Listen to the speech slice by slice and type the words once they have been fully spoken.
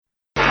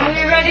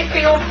ready for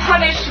your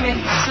punishment,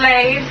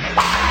 slave?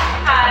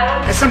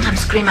 I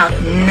sometimes scream out,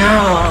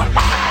 no.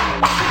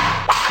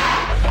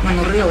 When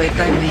really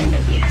I mean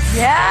yes.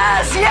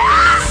 Yes,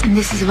 yes! And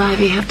this is why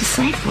we have the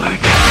safe word.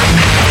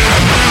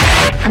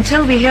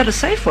 Until we hear the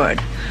safe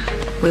word,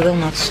 we will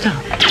not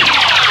stop.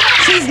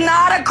 She's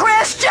not a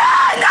Christian!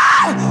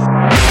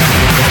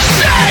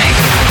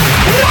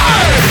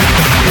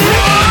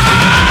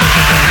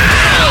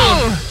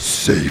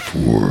 Safe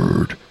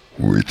Word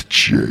with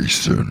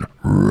Jason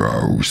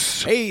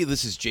Rouse. Hey,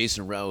 this is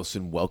Jason Rouse,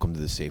 and welcome to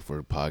the Safe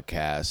Word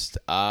Podcast.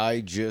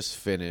 I just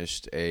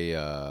finished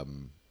a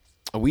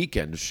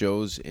weekend of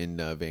shows in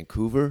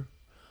Vancouver.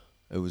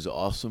 It was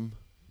awesome.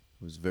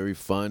 It was very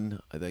fun.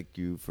 I thank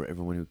you for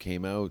everyone who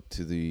came out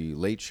to the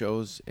late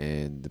shows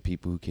and the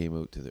people who came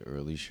out to the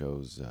early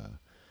shows.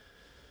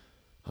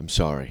 I'm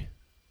sorry.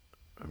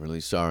 I'm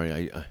really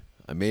sorry.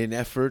 I made an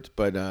effort,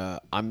 but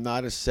I'm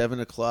not a 7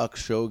 o'clock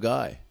show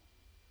guy.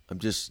 I'm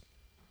just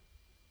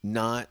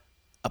not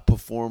a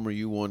performer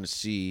you want to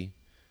see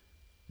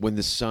when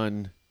the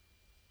sun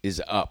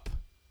is up.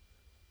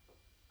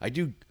 I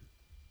do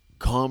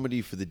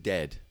comedy for the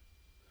dead.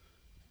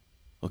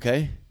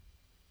 Okay?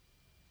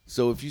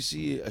 So if you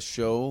see a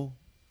show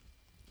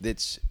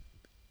that's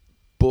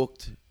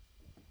booked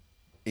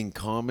in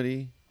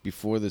comedy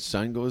before the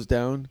sun goes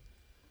down,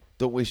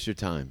 don't waste your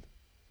time.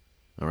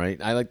 All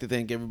right? I like to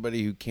thank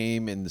everybody who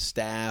came and the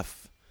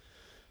staff.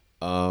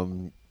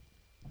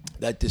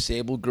 That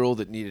disabled girl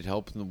that needed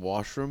help in the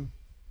washroom,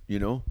 you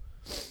know,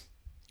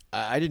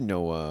 I didn't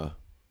know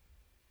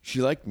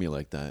she liked me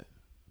like that.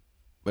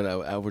 But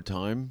over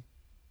time,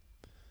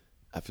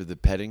 after the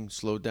petting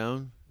slowed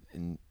down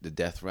and the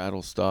death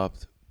rattle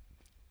stopped,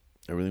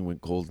 everything went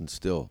cold and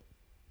still.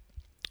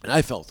 And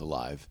I felt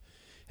alive.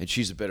 And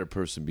she's a better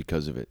person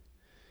because of it.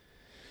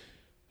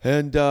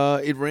 And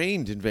it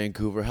rained in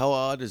Vancouver. How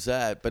odd is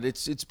that? But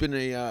it's been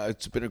a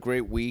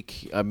great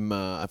week. I've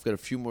got a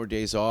few more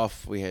days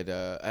off. We had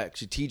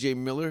actually TJ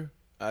Miller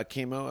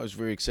came out. I was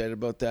very excited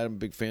about that. I'm a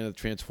big fan of the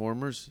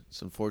Transformers.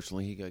 So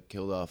unfortunately, he got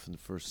killed off in the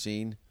first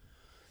scene.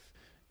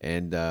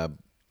 And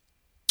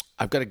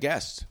I've got a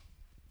guest.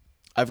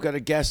 I've got a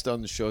guest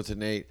on the show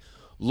tonight.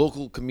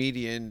 Local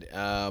comedian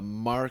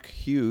Mark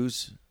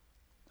Hughes.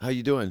 How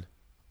you doing?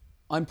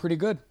 I'm pretty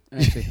good,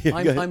 actually.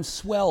 I'm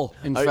swell,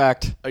 in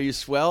fact. Are you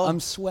swell?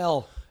 I'm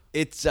swell.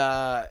 It's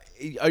are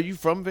you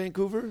from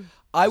Vancouver?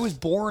 I was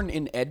born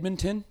in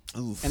Edmonton.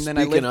 Ooh, and then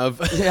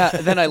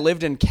then I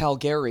lived in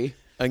Calgary.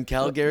 In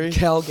Calgary?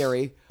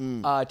 Calgary,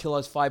 till I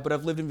was 5, but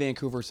I've lived in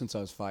Vancouver since I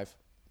was 5.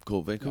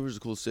 Cool. Vancouver's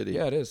a cool city.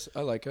 Yeah, it is. I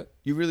like it.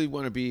 You really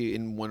want to be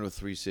in one of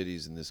 3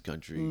 cities in this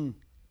country.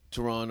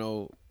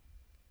 Toronto,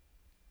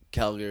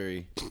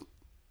 Calgary,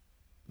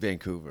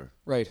 Vancouver.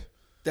 Right.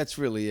 That's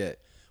really it.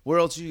 Where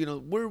else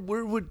where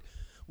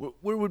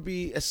would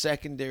be a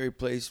secondary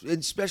place, and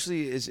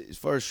especially as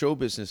far as show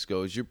business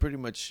goes? You're pretty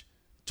much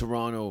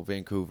Toronto,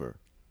 Vancouver.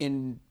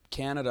 In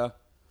Canada,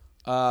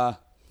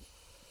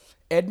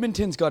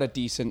 Edmonton's got a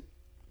decent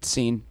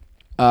scene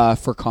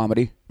for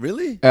comedy.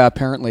 Really?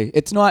 Apparently.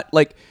 It's not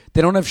like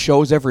they don't have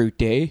shows every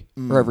day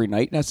or every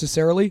night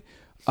necessarily,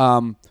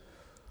 but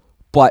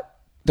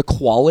the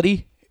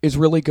quality is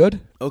really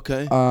good.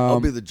 Okay. I'll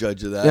be the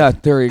judge of that. Yeah,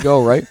 there you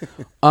go, right?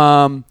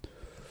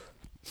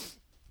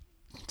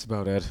 That's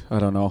about it. I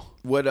don't know.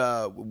 What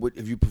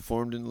have you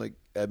performed in, like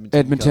Edmonton?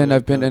 Edmonton.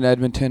 I've been in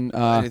Edmonton.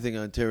 Anything in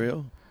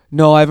Ontario?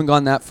 No, I haven't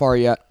gone that far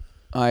yet.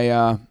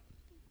 I'm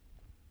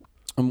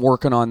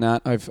working on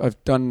that.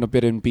 I've done a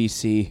bit in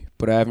BC,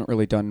 but I haven't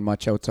really done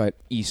much outside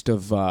east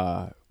of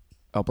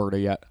Alberta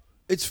yet.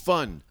 It's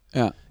fun.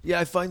 Yeah. Yeah,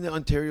 I find that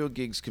Ontario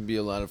gigs can be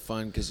a lot of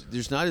fun because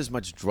there's not as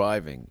much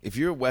driving. If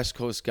you're a West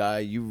Coast guy,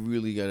 you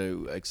really got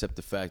to accept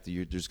the fact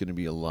that there's going to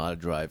be a lot of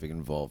driving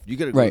involved. You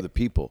got to go to the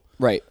people.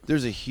 Right.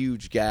 There's a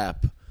huge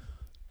gap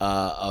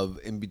of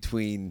in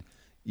between,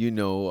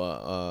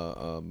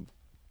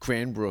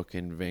 Cranbrook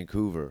and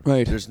Vancouver.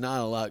 Right. There's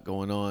not a lot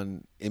going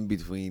on in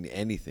between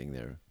anything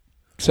there.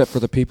 Except for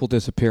the people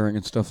disappearing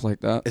and stuff like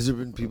that. Has there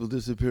been people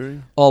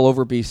disappearing? All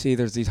over BC,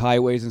 there's these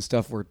highways and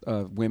stuff where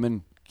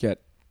women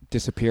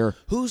disappear.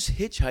 Who's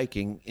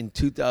hitchhiking in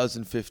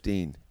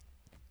 2015?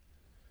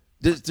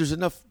 There's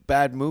enough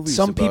bad movies.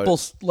 Some about people,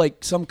 it.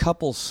 like some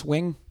couples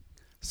swing,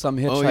 some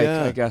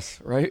hitchhike, I guess,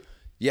 right?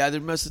 Yeah,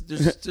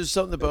 there's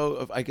something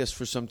about, I guess,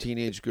 for some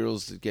teenage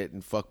girls that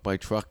getting fucked by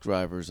truck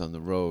drivers on the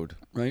road.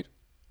 Right.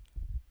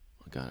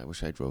 Oh God, I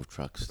wish I drove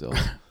trucks still.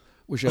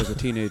 Wish I was a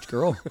teenage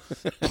girl.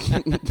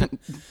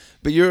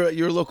 But you're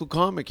a local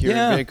comic here in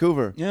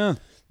Vancouver. Yeah.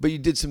 But you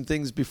did some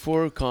things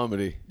before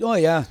comedy. Oh,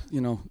 yeah.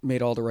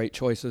 Made all the right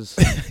choices.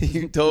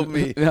 You told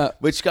me. Yeah.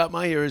 Which got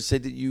my ears,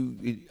 said that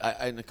you,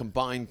 in a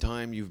combined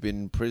time, you've been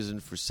in prison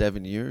for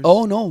 7 years.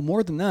 Oh, no,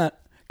 more than that.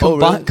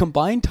 Really?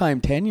 Combined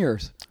time, 10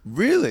 years.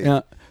 Really?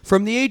 Yeah.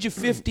 From the age of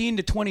 15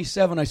 to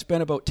 27, I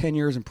spent about 10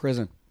 years in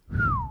prison.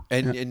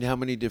 And how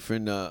many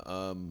different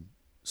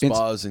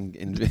spas and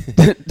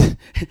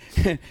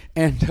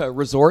and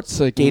resorts,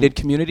 gated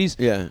communities?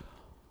 Yeah.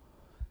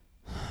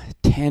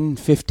 10,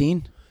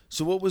 15.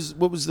 So what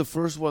was the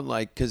first one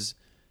like? Because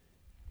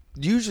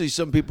usually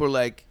some people are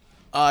like,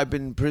 I've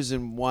been in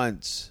prison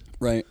once.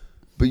 Right.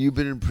 But you've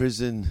been in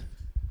prison.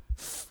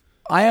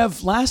 I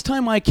have, last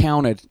time I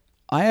counted,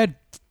 I had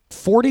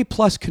 40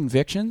 plus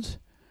convictions,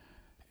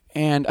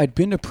 and I'd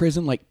been to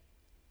prison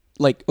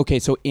okay,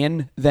 so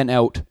in, then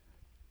out,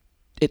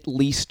 at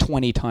least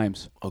 20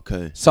 times.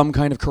 Okay. Some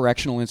kind of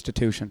correctional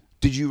institution.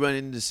 Did you run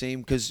into the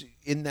same, because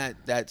in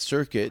that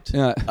circuit,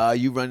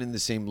 you run into the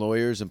same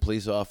lawyers and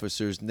police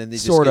officers, and then they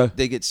just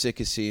get sick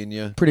of seeing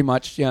you. Pretty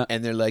much, yeah.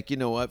 And they're like, you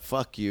know what,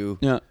 fuck you.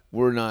 Yeah.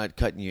 We're not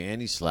cutting you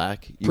any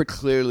slack. You're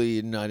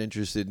clearly not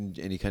interested in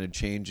any kind of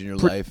change in your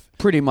life.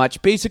 Pretty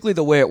much. Basically,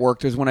 the way it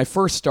worked is when I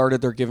first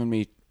started, they're giving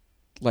me,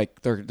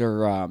 like,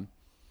 they're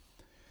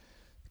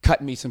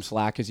cutting me some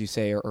slack, as you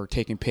say, or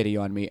taking pity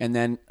on me. And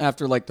then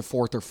after, like, the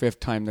fourth or fifth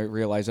time, they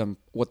realize I'm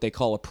what they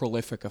call a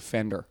prolific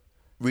offender.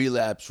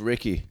 Relapse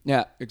Ricky.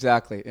 Yeah,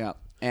 exactly, yeah.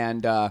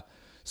 And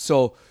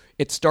so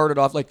it started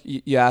off, like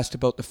you asked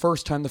about the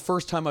first time. The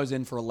first time I was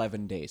in for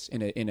 11 days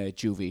in a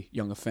juvie,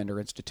 young offender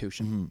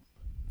institution. Mm-hmm.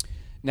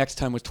 Next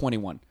time was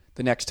 21.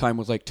 The next time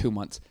was like 2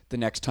 months. The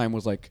next time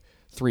was like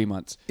 3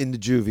 months. In the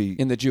juvie?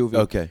 In the juvie.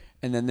 Okay.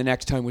 And then the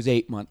next time was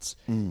 8 months.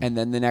 And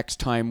then the next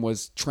time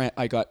was,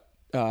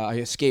 I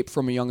escaped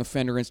from a young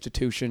offender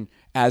institution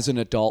as an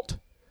adult.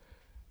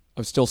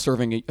 I was still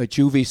serving a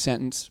juvie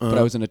sentence, but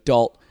I was an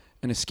adult.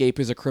 An escape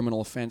is a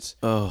criminal offense.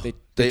 Oh,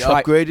 they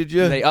upgraded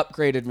you? They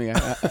upgraded me.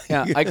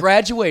 I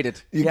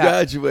graduated. You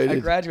graduated. I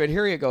graduated.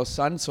 Here you go,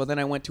 son. So then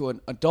I went to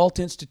an adult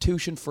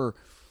institution for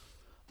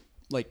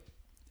like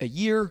a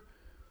year.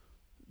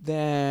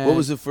 Then what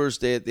was the first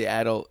day at the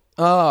adult?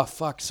 Oh,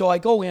 fuck. So I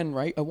go in,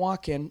 right? I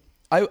walk in.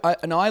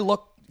 Now I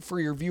look,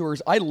 for your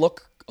viewers, I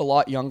look a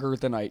lot younger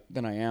than I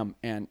am,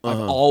 and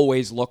I've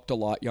always looked a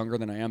lot younger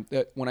than I am.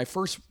 When I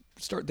first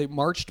started, they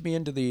marched me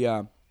into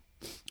the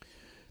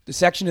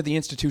section of the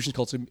institution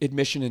called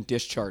admission and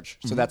discharge.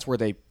 So that's where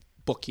they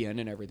book you in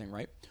and everything,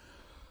 right?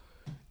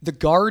 The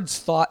guards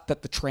thought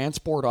that the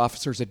transport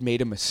officers had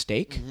made a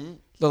mistake. Mm-hmm.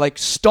 They're like,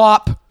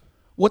 stop.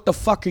 What the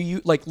fuck are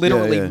you, like,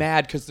 literally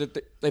mad because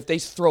if they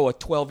throw a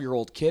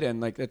 12-year-old kid in,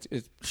 like, it's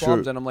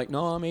problems. And I'm like,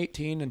 no, I'm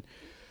 18. And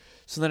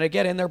so then I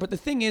get in there. But the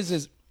thing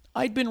is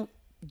I'd been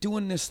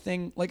doing this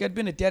thing, like, I'd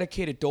been a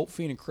dedicated dope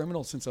fiend and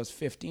criminal since I was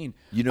 15.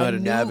 You know how to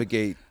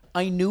navigate.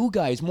 I knew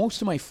guys.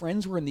 Most of my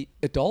friends were in the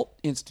adult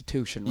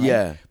institution, right?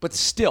 Yeah. But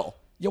still,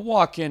 you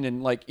walk in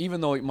and, like, even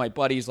though my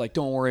buddy's like,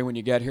 don't worry, when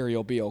you get here,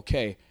 you'll be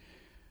okay.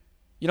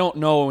 You don't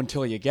know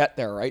until you get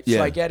there, right? Yeah.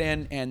 So I get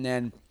in, and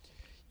then,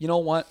 you know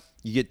what?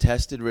 You get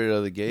tested right out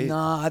of the gate?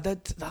 Nah,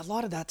 a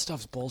lot of that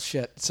stuff's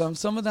bullshit.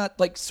 Some of that,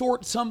 like,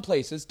 some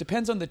places,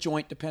 depends on the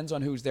joint, depends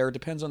on who's there,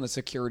 depends on the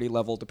security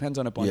level, depends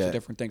on a bunch of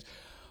different things.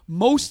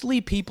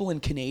 Mostly people in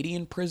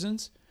Canadian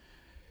prisons,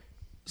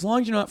 as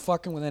long as you're not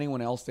fucking with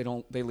anyone else,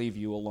 they leave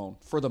you alone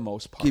for the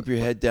most part. Keep your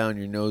head down,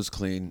 your nose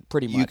clean.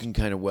 Pretty much. You can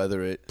kind of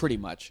weather it. Pretty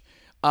much.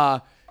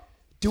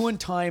 Doing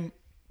time,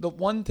 the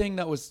one thing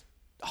that was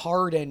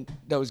hard and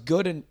that was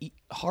good and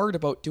hard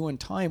about doing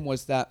time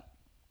was that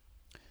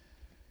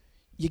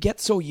you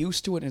get so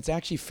used to it, and it's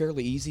actually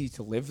fairly easy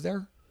to live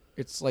there.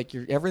 It's like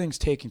everything's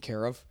taken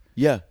care of.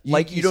 Yeah,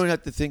 like you don't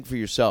have to think for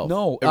yourself.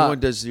 No, everyone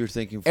does your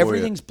thinking for you.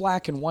 Everything's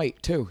black and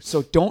white too.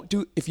 So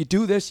if you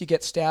do this, you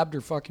get stabbed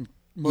or fucking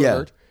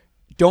murdered. Yeah.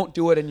 Don't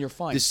do it, and you're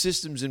fine. The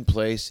system's in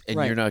place, and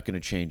you're not going to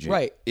change it.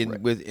 Right.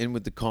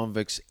 With the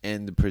convicts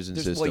and the prison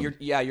system. Well,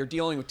 you're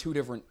dealing with two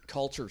different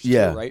cultures too,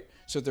 right?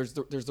 So there's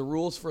the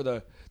rules for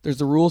the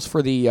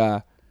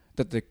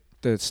that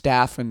the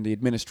staff and the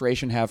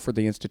administration have for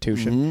the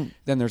institution. Mm-hmm.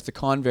 Then there's the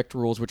convict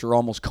rules, which are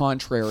almost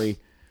contrary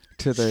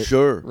to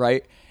the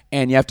right.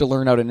 And you have to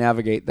learn how to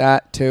navigate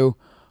that too.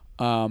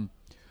 But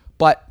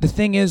the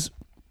thing is,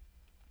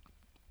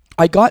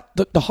 I got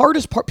the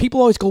hardest part.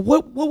 People always go,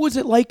 what was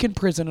it like in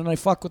prison? And I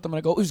fuck with them and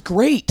I go, it was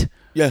great.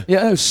 Yeah,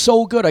 it was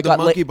so good. The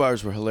monkey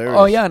bars were hilarious.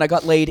 Oh yeah, and I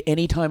got laid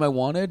anytime I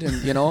wanted.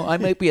 And I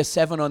might be a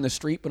 7 on the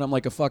street, but I'm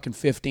like a fucking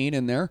 15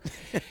 in there.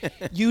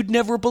 You'd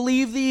never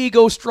believe the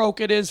ego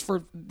stroke it is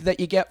that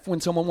you get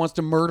when someone wants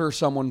to murder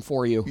someone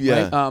for you.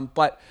 Yeah. Right?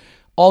 But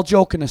all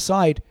joking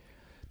aside,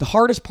 the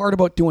hardest part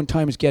about doing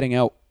time is getting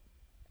out.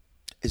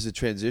 Is the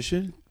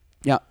transition?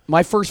 Yeah,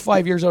 my first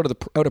 5 years out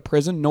of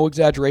prison, no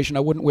exaggeration,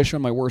 I wouldn't wish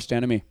on my worst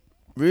enemy.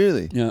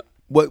 Really? Yeah.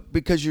 What?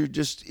 Because you're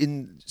just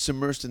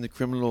submersed in the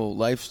criminal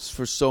life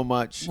for so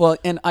much. Well,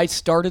 and I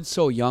started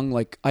so young,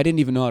 like I didn't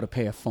even know how to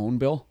pay a phone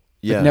bill.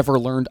 Yeah.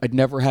 I'd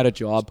never had a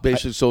job.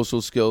 Basic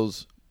social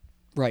skills.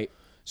 Right.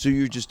 So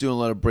you're just doing a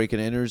lot of break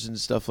and enters and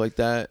stuff like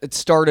that. It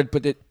started,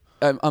 but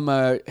I'm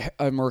a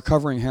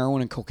recovering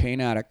heroin and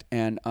cocaine addict,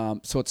 and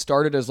so it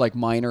started as like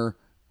minor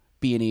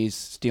B&Es,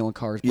 stealing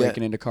cars,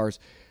 breaking into cars.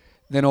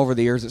 Then over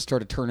the years, it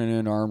started turning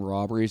into armed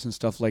robberies and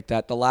stuff like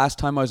that. The last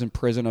time I was in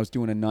prison, I was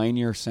doing a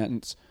 9-year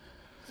sentence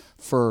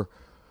for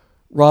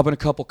robbing a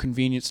couple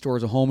convenience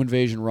stores, a home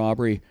invasion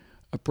robbery,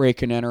 a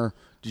break and enter.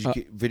 Did you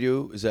get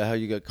video? Is that how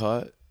you got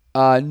caught?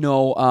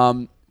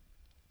 No,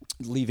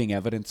 leaving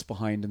evidence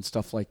behind and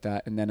stuff like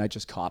that. And then I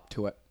just copped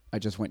to it. I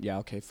just went, yeah,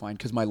 okay, fine,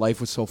 because my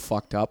life was so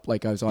fucked up.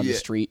 Like I was on the Yeah.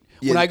 street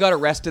Yeah. when I got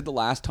arrested the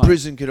last time.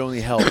 Prison could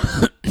only help.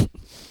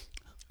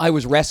 I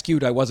was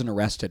rescued. I wasn't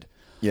arrested.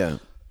 Yeah.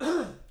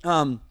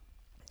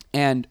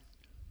 And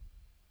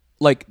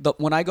like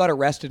when I got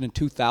arrested in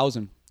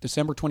 2000,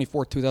 December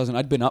 24th, 2000,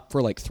 I'd been up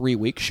for like 3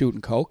 weeks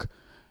shooting coke,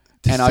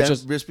 and I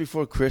was just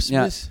before yeah,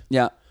 Christmas.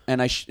 yeah.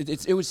 And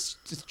it was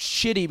just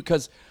shitty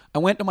because I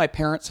went to my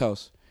parents'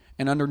 house,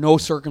 and under no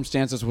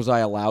circumstances was I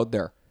allowed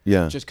there.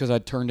 Yeah. Just because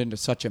I'd turned into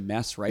such a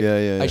mess, right?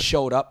 Yeah. I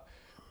showed up.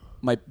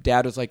 My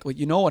dad was like, well,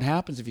 you know what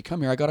happens if you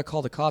come here? I got to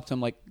call the cops.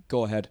 I'm like,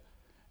 go ahead.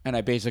 And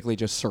I basically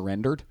just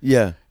surrendered.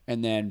 Yeah.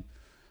 And then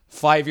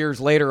 5 years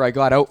later, I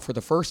got out for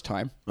the first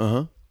time.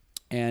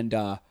 And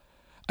I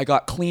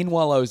got clean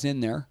while I was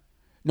in there.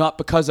 Not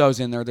because I was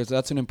in there.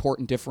 That's an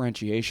important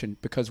differentiation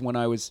because when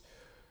I was...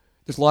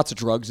 There's lots of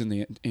drugs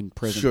in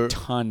prison. Sure.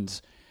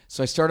 Tons.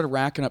 So I started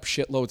racking up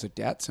shitloads of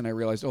debts, and I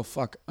realized, oh,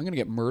 fuck, I'm going to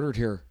get murdered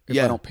here if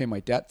Yeah. I don't pay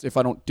my debts, if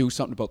I don't do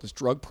something about this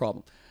drug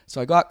problem.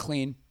 So I got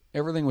clean.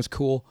 Everything was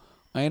cool.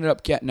 I ended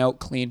up getting out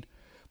clean.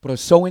 But I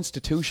was so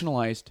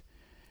institutionalized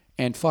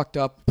and fucked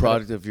up.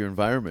 Product of your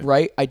environment.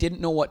 Right? I didn't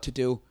know what to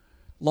do.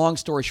 Long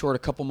story short, a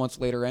couple months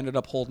later, I ended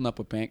up holding up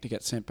a bank to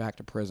get sent back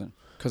to prison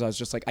because I was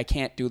just like, I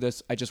can't do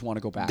this. I just want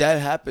to go back.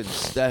 That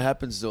happens. That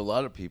happens to a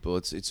lot of people.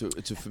 It's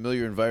a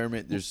familiar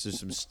environment. There's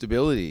some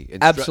stability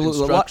and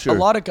Absolutely. and structure. A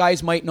lot of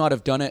guys might not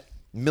have done it.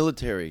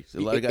 Military. A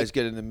lot of guys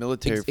get in the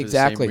military for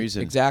Exactly. the same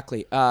reason.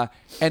 Exactly. And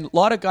a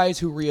lot of guys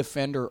who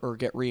reoffend or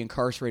get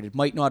reincarcerated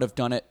might not have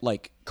done it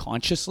like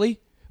consciously,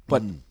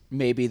 but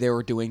maybe they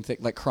were doing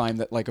like crime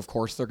that like of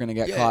course they're going to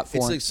get Yeah, caught for.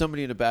 it's like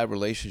somebody in a bad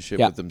relationship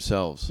Yeah. with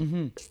themselves.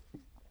 Mm-hmm.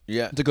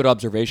 Yeah. It's a good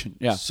observation.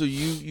 Yeah. So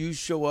you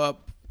show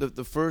up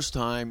the first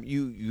time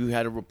you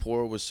had a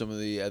rapport with some of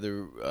the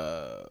other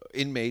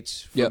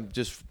inmates from Yep.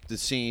 just the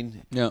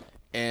scene. Yeah.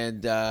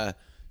 And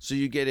so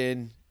you get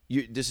in.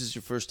 This is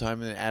your first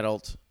time in an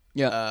adult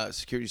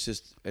security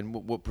system. And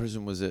what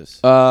prison was this?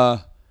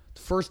 The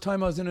first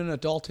time I was in an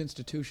adult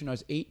institution, I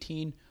was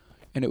 18,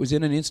 and it was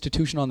in an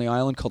institution on the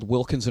island called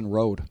Wilkinson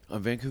Road.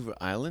 On Vancouver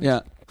Island?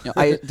 Yeah.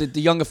 The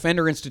young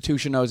offender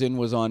institution I was in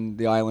was on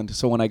the island.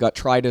 So when I got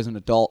tried as an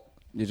adult,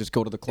 you just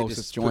go to the They closest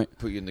just joint.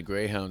 put you in the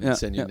Greyhound Yeah, and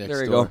send you yeah, next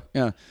there you door. go.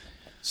 Yeah.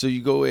 So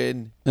you go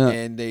in Yeah.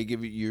 and they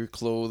give you your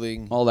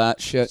clothing, All that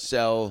shit.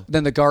 cell.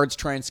 Then the guards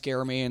try and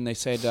scare me, and they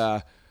said,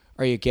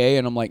 "Are you gay?"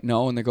 And I'm like,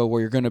 "No." And they go, "Well,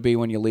 you're going to be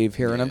when you leave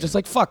here." And I'm just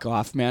like, "Fuck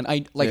off, man!"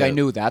 I Yeah.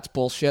 knew that's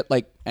bullshit.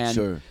 Like, and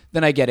Sure.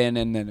 then I get in,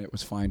 and then it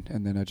was fine,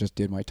 and then I just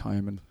did my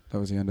time, and that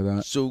was the end of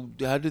that. So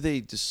how do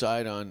they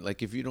decide on,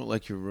 like, if you don't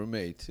like your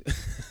roommate,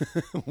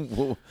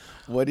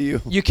 what do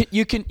you You can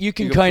you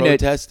kind of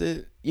protest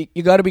it?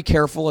 you got to be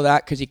careful of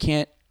that because you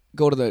can't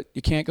go to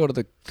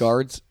the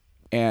guards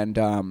and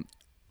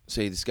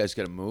Say this guy's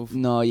got to move.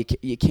 no, you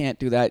can't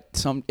do that.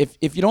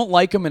 If you don't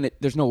like them and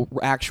there's no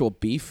actual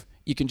beef,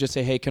 you can just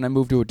say, "Hey, can I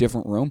move to a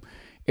different room?"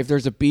 If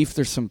there's a beef,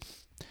 there's some.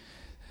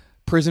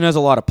 Prison has a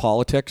lot of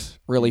politics,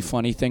 really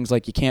funny things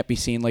like you can't be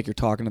seen like you're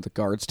talking to the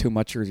guards too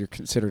much, or you're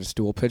considered a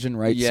stool pigeon,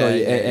 right? Yeah, so,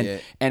 yeah.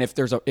 And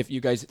if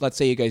you guys, let's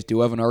say you guys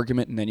do have an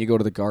argument, and then you go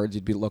to the guards,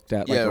 you'd be looked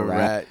at like Yeah, a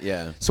rat.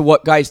 yeah. So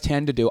what guys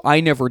tend to do,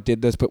 I never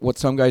did this, but what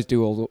some guys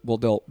do,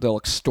 they'll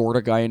extort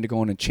a guy into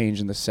going and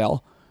changing the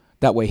cell.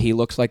 That way he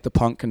looks like the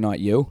punk and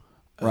not you,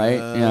 right?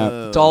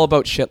 Yeah, it's all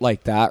about shit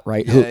like that,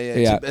 right? Yeah.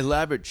 It's an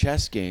elaborate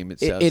chess game. It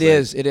sounds It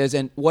like. is.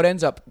 And what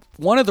ends up,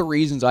 one of the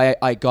reasons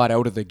I got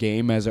out of the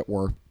game, as it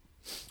were,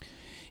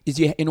 is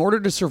in order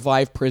to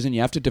survive prison, you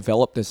have to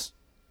develop this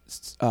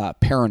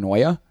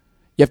paranoia.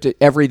 You have to,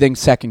 everything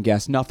second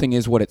guess. Nothing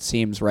is what it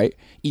seems, right?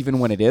 Even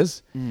when it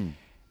is.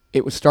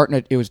 It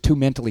was too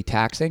mentally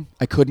taxing.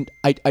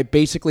 I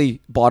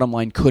basically, bottom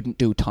line, couldn't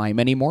do time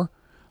anymore.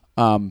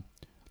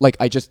 Like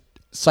I just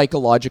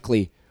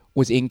psychologically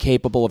was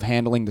incapable of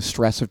handling the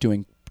stress of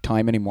doing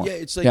time anymore. Yeah,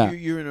 it's like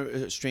you're in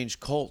a strange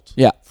cult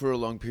Yeah. for a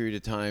long period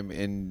of time,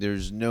 and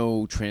there's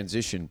no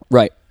transition.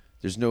 Right.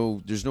 There's no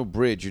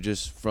bridge. You're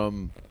just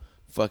from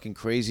fucking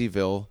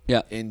Crazyville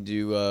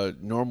into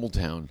normal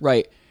town.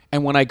 Right.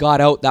 And when I got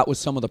out, that was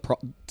some of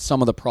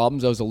the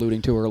problems I was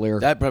alluding to earlier.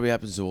 That probably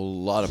happens to a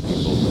lot of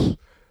people.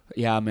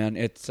 Yeah, man.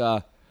 It's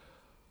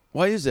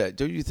Why is that?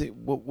 Don't you think?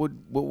 What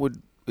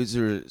would? Is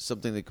there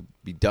something that could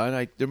be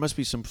done? There must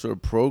be some sort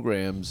of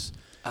programs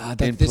in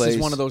this place. is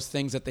one of those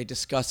things that they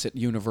discuss at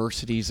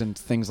universities and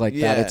things like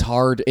Yeah. that. It's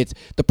hard. It's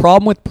the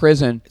problem with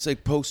prison. It's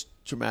like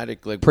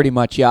post-traumatic, like Pretty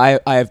much, yeah.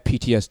 I have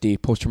PTSD,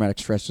 post-traumatic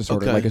stress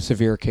disorder, Okay. like a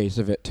severe case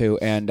of it too.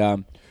 And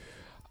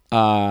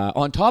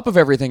on top of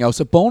everything else,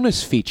 a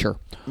bonus feature.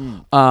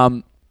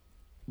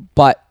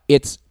 But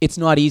it's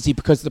not easy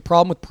because the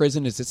problem with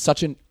prison is it's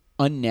such an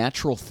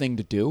unnatural thing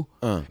to do.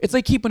 It's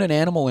like keeping an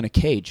animal in a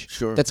cage.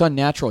 Sure. That's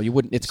unnatural. You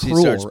wouldn't. It's He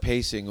cruel. starts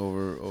pacing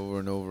over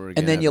and over again.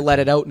 And then you let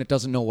it out and it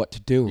doesn't know what to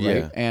do, right?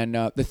 Yeah. And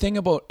the thing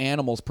about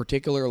animals,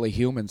 particularly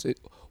humans,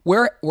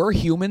 where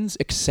humans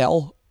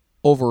excel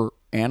over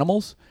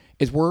animals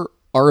is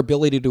our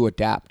ability to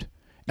adapt.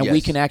 And we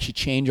Yes. can actually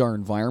change our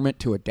environment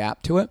to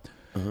adapt to it.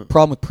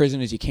 Problem with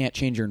prison is you can't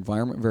change your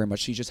environment very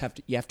much. So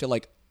you have to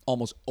like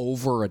almost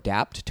over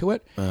adapt to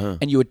it,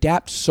 and you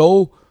adapt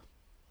so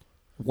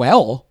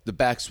well. The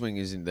backswing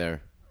isn't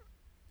there.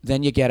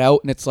 Then you get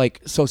out, and it's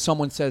like, so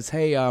someone says,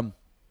 hey,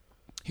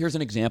 here's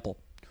an example.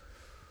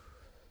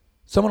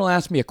 Someone will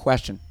ask me a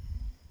question.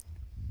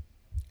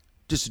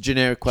 Just a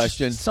generic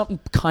question. Something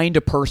kind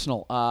of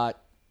personal.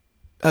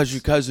 How's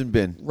your cousin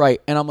been?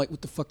 Right. And I'm like,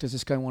 what the fuck does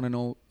this guy want to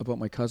know about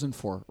my cousin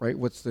for? Right?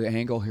 What's the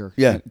angle here?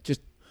 Yeah. And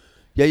just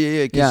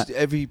Yeah. Because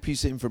every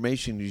piece of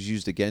information is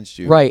used against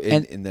you. right.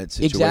 In that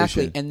situation.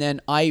 Exactly. And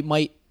then I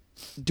might,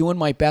 doing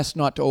my best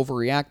not to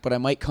overreact, but I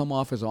might come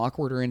off as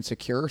awkward or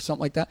insecure or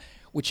something like that,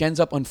 which ends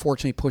up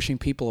unfortunately pushing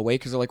people away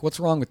because they're like, what's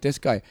wrong with this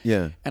guy?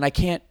 Yeah. And I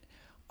can't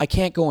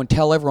go and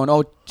tell everyone,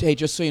 oh, hey,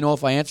 just so you know,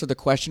 if I answer the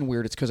question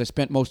weird, it's because I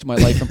spent most of my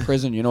life in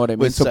prison. You know what I mean?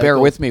 With So bear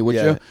with me, would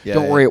you? Yeah,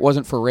 Don't worry, it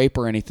wasn't for rape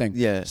or anything.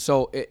 Yeah.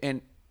 So,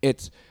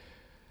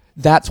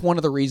 that's one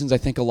of the reasons I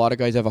think a lot of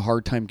guys have a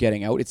hard time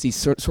getting out. It's these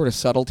sort of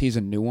subtleties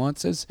and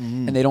nuances,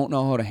 and they don't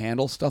know how to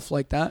handle stuff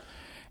like that.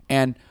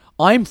 And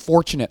I'm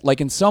fortunate, like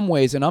in some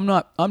ways, and I'm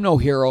no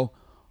hero.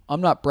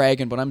 I'm not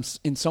bragging, but I'm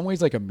in some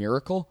ways like a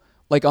miracle.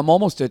 Like I'm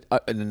almost an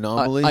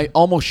anomaly. I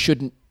almost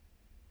shouldn't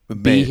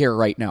be here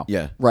right now.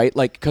 Yeah. Right?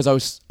 Like, because I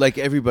was... Like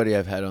everybody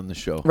I've had on the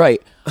show.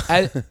 Right.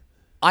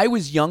 I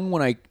was young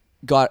when I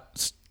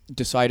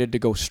decided to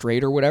go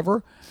straight or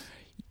whatever.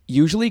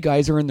 Usually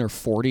guys are in their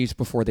 40s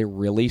before they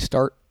really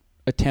start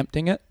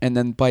attempting it. And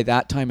then by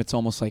that time, it's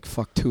almost like,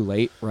 fuck, too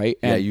late, right?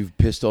 And yeah, you've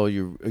pissed all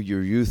your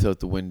youth out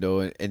the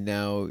window, and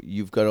now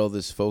you've got all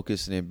this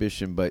focus and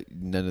ambition, but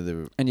none of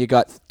the... And you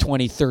got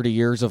 20, 30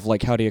 years of,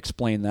 like, how do you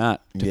explain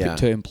that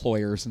to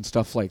employers and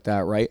stuff like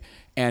that, right?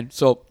 And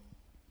so...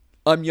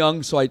 I'm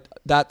young, so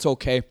that's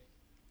okay.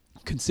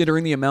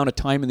 Considering the amount of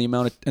time and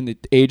the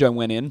age I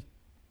went in,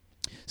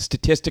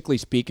 statistically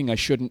speaking, I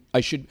should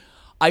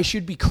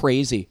be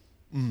crazy.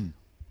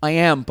 I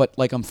am, but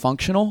like I'm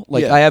functional.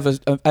 Like I have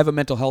a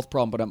mental health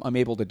problem, but I'm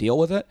able to deal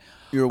with it.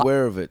 You're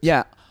aware of it.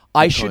 Yeah,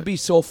 I should be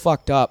so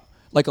fucked up.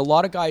 Like a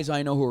lot of guys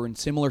I know who are in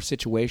similar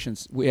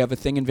situations. We have a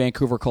thing in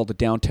Vancouver called the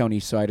Downtown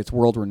East Side. It's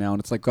world renowned.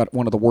 It's like got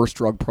one of the worst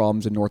drug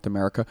problems in North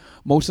America.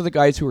 Most of the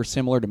guys who are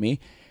similar to me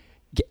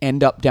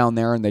end up down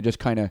there, and they just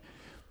kind of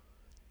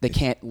they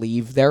can't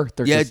leave there.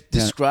 They're just,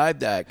 describe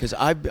that, because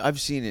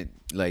I've seen it.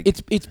 Like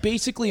it's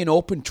basically an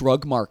open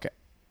drug market.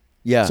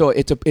 Yeah. So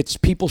it's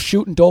people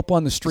shooting dope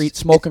on the street,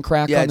 smoking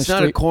crack on the street. Yeah, it's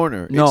not a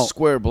corner. No. It's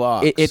square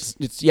blocks.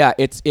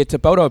 It's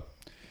about a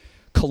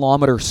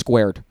kilometer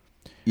squared.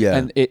 Yeah.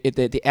 And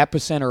the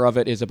epicenter of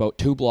it is about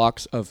 2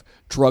 blocks of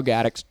drug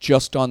addicts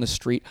just on the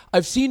street.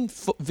 I've seen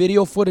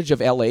video footage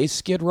of LA's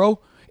Skid Row.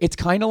 It's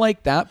kind of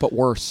like that, but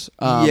worse.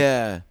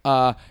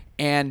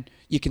 And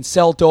you can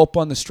sell dope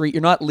on the street.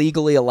 You're not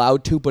legally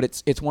allowed to,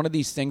 but it's one of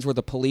these things where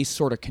the police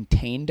sort of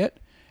contained it.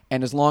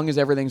 And as long as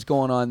everything's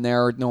going on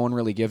there, no one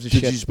really gives a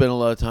shit. Did you spend a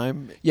lot of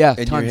time in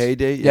your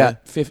heyday? Yeah.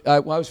 I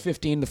was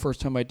 15 the first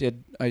time I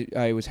did.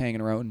 I was hanging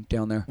around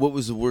down there. What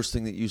was the worst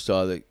thing that you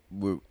saw that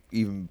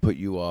even put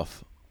you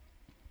off?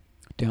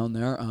 Down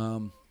there?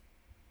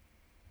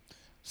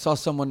 Saw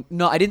someone...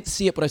 No, I didn't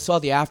see it, but I saw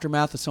the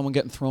aftermath of someone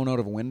getting thrown out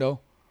of a window.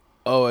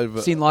 Oh,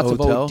 I've seen lots of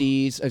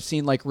ODs. I've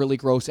seen like really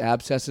gross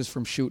abscesses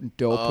from shooting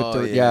dope. All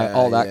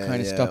that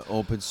kind of stuff.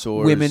 Open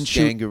sores,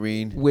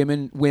 gangrene.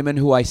 Women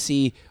who I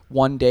see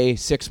one day,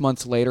 6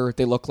 months later,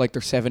 they look like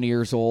they're 70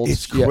 years old.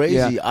 It's crazy.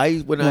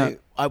 Yeah.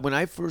 When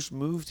I first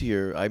moved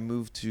here, I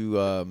moved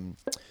in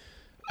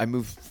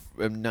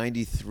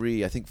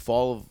 '93. I think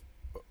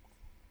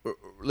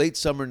late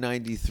summer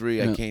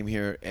 '93. I came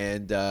here,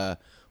 and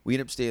we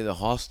ended up staying at the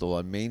hostel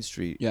on Main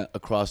Street,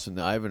 across from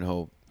the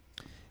Ivanhoe.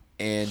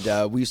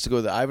 And we used to go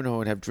to the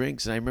Ivanhoe and have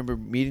drinks. And I remember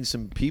meeting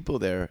some people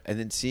there and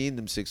then seeing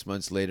them 6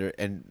 months later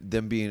and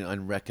them being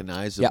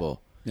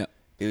unrecognizable. Yeah.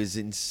 It was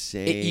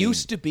insane. It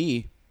used to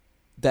be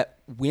that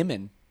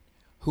women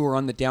who were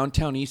on the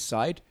downtown east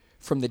side,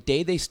 from the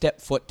day they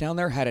stepped foot down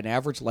there, had an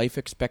average life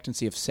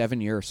expectancy of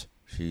 7 years.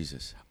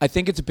 Jesus. I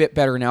think it's a bit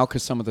better now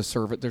because some of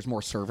the there's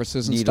more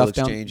services and Needle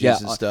stuff down. exchanges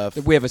and stuff.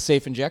 We have a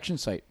safe injection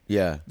site.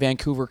 Yeah.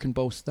 Vancouver can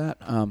boast that.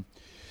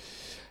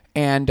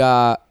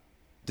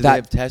 Do they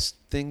have test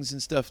things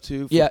and stuff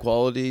too for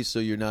quality, so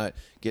you're not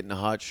getting a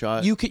hot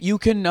shot? You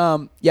can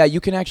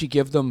actually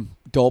give them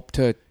dope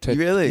to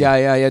really?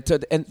 Yeah.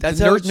 And that's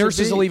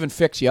nurses will even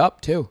fix you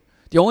up too.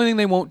 The only thing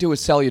they won't do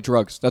is sell you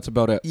drugs. That's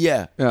about it.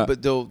 Yeah.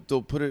 But they'll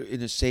put it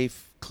in a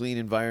safe, clean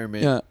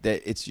environment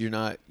that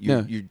you're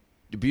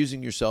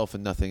abusing yourself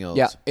and nothing else.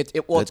 Yeah.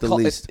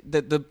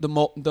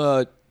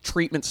 The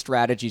treatment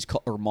strategies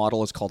or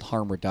model is called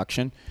harm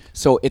reduction.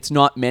 So it's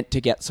not meant to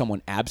get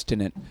someone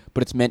abstinent,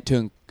 but it's meant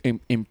to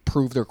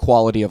improve their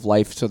quality of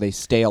life so they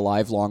stay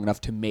alive long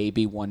enough to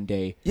maybe one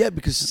day. Yeah,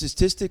 because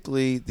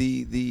statistically,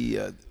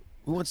 the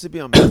who wants to be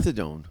on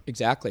methadone?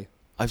 Exactly.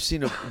 I've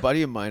seen a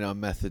buddy of mine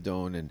on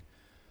methadone, and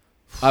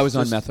I was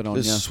on methadone.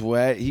 The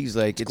sweat. He's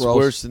like, it's gross.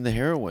 Worse than the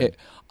heroin.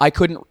 I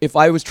couldn't. If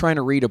I was trying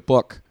to read a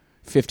book,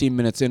 15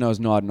 minutes in, I was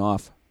nodding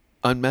off.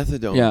 On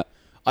methadone. Yeah.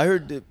 I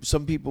heard that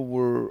some people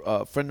were.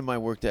 A friend of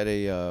mine worked at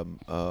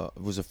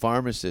was a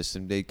pharmacist,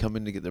 and they'd come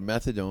in to get their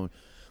methadone.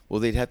 Well,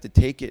 they'd have to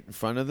take it in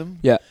front of them.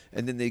 Yeah.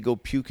 And then they go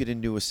puke it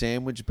into a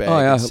sandwich bag Oh,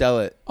 yeah. and sell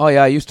it. Oh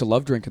yeah, I used to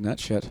love drinking that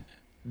shit.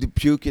 The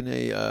puke in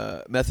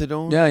a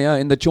methadone. Yeah.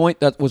 In the joint,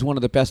 that was one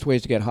of the best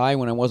ways to get high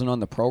when I wasn't on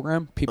the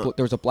program. There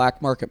was a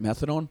black market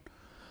methadone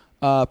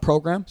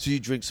program. So you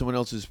drink someone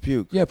else's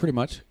puke. Yeah, pretty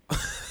much.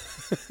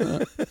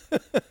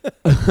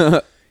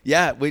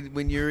 Yeah,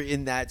 when you're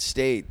in that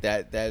state,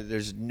 that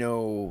there's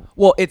no.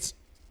 Well, it's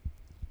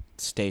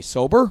stay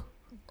sober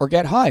or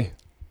get high.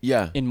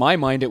 Yeah, In my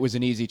mind, it was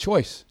an easy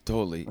choice.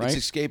 totally. Right?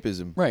 It's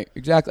escapism. Right,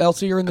 exactly. Else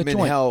you're in the I'm in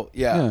joint. hell.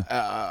 Yeah,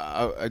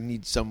 Yeah. I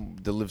need some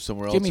to live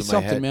somewhere else. Give me in my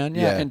something, head. man.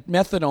 Yeah. And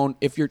methadone,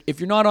 if you're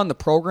not on the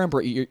program but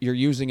you're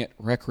using it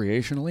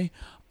recreationally,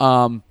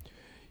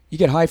 you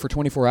get high for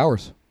 24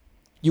 hours.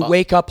 You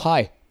wake up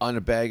high on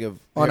a bag of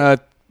on a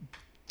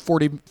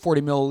 40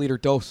 milliliter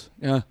dose.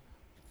 Yeah.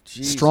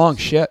 Jesus. Strong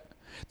shit.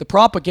 The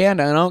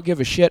propaganda, and I don't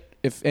give a shit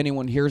if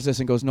anyone hears this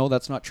and goes, no,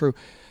 that's not true.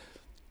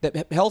 The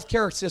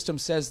healthcare system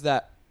says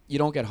that you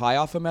don't get high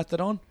off of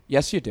methadone.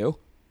 Yes, you do.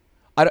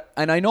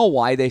 And I know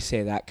why they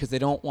say that, because they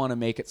don't want to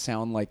make it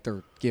sound like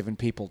they're giving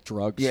people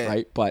drugs, Yeah.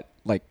 right? But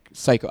like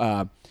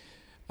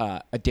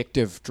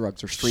addictive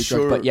drugs or street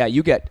Sure. drugs. But yeah,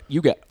 you get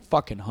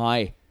fucking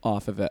high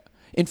off of it.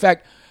 In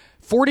fact,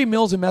 40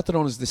 mils of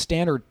methadone is the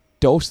standard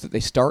dose that they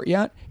start you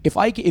at.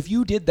 If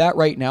you did that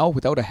right now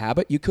without a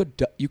habit, you could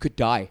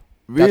die.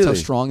 That's how Really?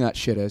 strong that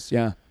shit is.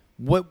 Yeah.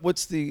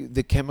 What's the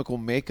chemical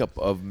makeup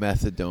of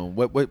methadone?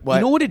 Why,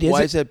 You know what it is?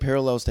 Why is that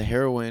parallels to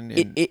heroin?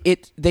 And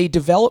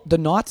The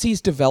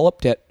Nazis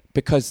developed it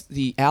because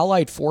the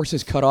Allied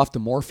forces cut off the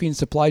morphine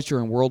supplies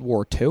during World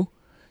War II.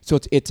 So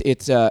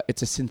it's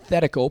a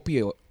synthetic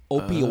opioid,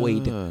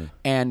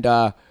 and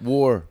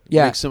war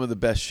Yeah. makes some of the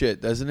best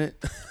shit, doesn't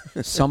it?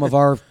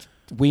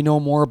 we know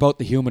more about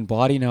the human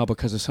body now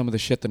because of some of the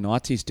shit the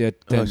Nazis did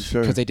than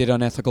sure. because they did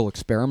unethical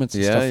experiments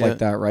and Yeah, stuff yeah. like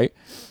that, right?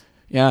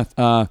 Yeah.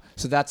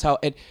 So that's how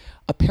it.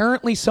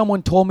 Apparently,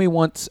 someone told me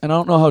once, and I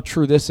don't know how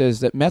true this is,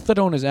 that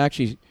methadone is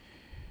actually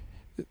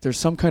there's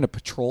some kind of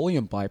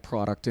petroleum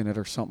byproduct in it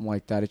or something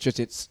like that.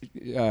 It's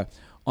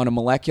on a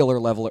molecular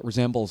level, it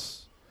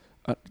resembles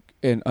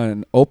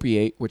an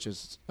opiate, which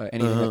is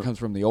anything that comes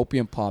from the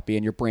opium poppy,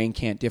 and your brain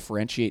can't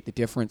differentiate the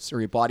difference, or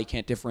your body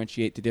can't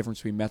differentiate the difference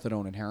between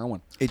methadone and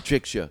heroin. It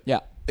tricks you.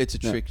 Yeah. It's a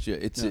Yeah. trick you.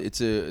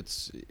 Yeah.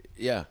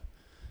 Yeah.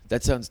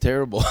 That sounds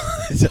terrible.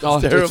 It sounds Oh,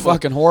 terrible. it's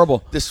fucking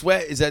horrible. The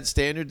sweat, is that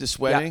standard? The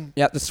sweating?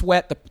 Yeah, the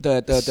sweat,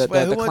 the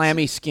Sweat. Who wants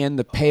clammy skin,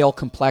 the pale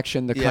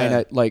complexion, the Yeah. kind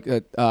of like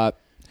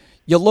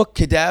you look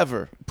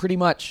Cadaver. pretty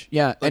much,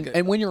 yeah. Okay.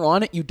 And when you're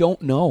on it, you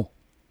don't know.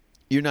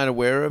 You're not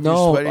aware of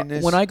No, your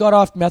sweatiness? when I got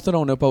off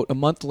methadone about a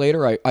month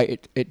later,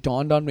 it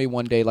dawned on me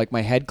one day, like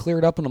my head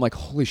cleared up, and I'm like,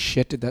 holy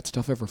shit, did that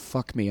stuff ever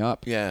fuck me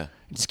up? Yeah.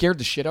 It scared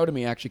the shit out of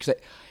me, actually, because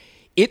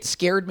it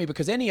scared me,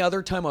 because any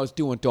other time I was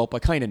doing dope, I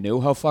kind of knew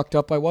how fucked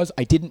up I was.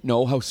 I didn't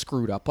know how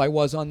screwed up I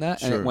was on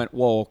that, and Sure. it went,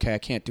 whoa, okay, I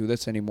can't do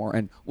this anymore.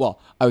 And, well,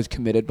 I was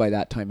committed by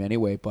that time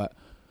anyway, but...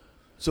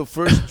 So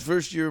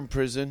first year in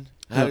prison,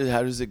 how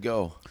does it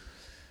go?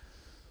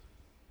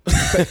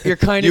 You're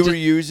kind You of were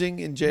using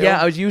in jail? Yeah,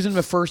 I was using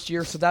the first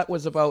year, so that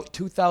was about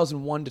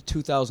 2001 to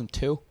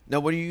 2002. Now,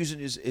 what are you using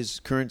is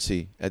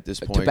currency at this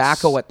point?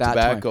 Tobacco at that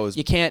Tobacco time. is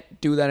You can't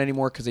do that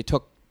anymore because they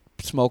took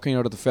smoking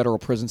out of the federal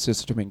prison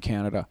system in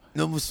Canada.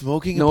 no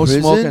smoking. No in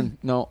prison? smoking.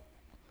 No,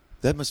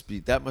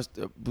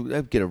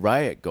 That'd get a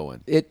riot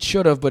going. it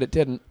should have, but it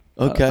didn't.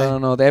 Okay. I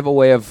don't know. They have a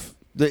way of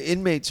The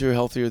inmates are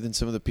healthier than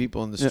some of the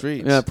people in the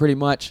streets. Yeah, pretty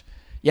much.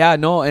 Yeah,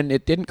 no, and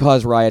it didn't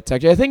cause riots.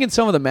 Actually, I think in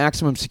some of the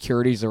maximum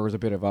securities there was a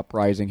bit of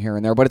uprising here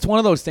and there, but it's one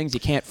of those things you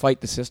can't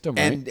fight the system,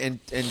 right? And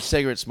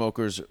cigarette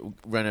smokers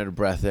run out of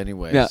breath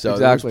anyway. Yeah, so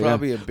exactly, there's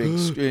probably a big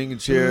screaming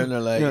cheer, and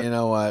they're like, Yeah. you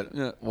know what?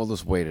 Yeah. We'll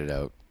just wait it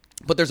out.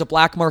 But there's a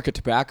black market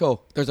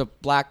tobacco. There's a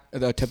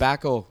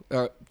tobacco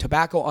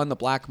on the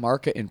black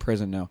market in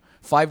prison now.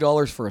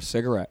 $5 for a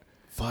cigarette.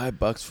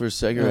 $5 for a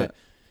cigarette.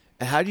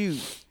 And how do you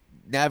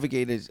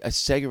navigate a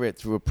cigarette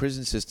through a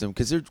prison system?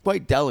 Because they're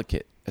quite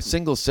delicate. A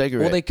single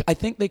cigarette. Well, I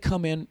think they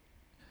come in.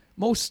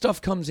 Most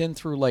stuff comes in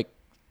through like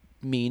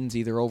means,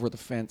 either over the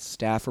fence,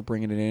 staff are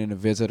bringing it in a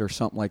visit or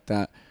something like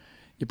that.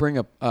 You bring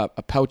a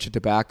pouch of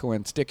tobacco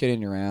in, stick it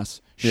in your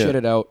ass, shit Yeah.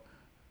 it out.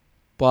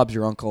 Bob's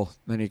your uncle.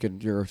 Then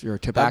you're a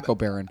tobacco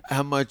baron.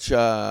 How much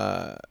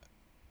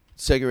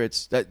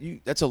cigarettes?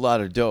 That's a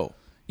lot of dough.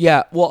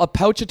 Yeah, well, a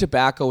pouch of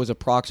tobacco is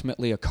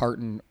approximately a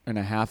carton and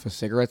a half of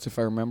cigarettes, if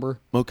I remember,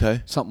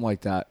 Okay, something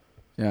like that.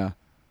 Yeah.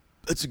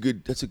 that's a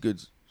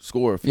good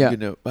score. If Yeah. you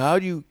know, how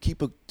do you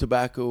keep a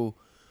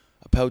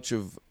pouch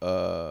of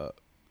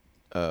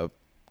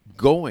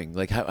going?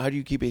 Like how do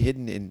you keep it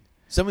hidden? And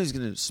somebody's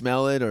gonna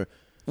smell it, or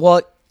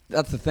Well,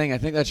 that's the thing. I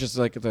think that's just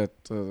like the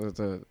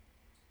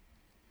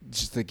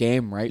just the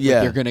game, right? Like,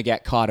 Yeah. you're going to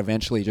get caught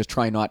eventually. Just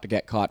try not to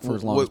get caught for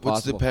as long as what's the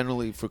possible.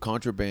 penalty for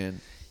contraband?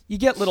 You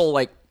get little,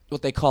 like,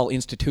 what they call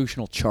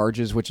institutional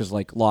charges, which is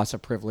like loss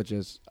of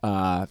privileges,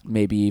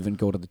 maybe even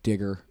go to the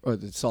digger or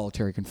the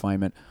solitary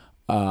confinement.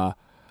 Have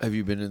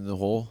you been in the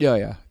hole?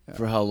 Yeah.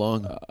 For how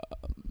long?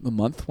 A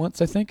month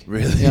once, I think.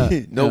 Really?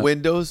 Yeah. No Yeah.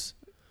 windows?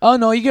 Oh,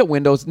 no, you get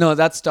windows. No,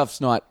 that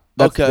stuff's not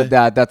Okay.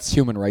 That's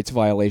human rights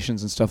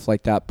violations and stuff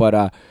like that.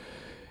 But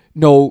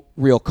no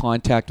real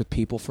contact with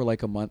people for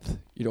like a month.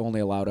 You're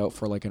only allowed out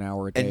for like an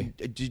hour a day.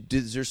 And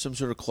is there some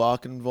sort of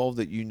clock involved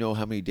that you know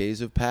how many days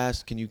have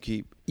passed? Can you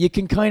keep? You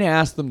can kind of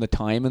ask them the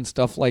time and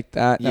stuff like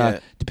that. Yeah.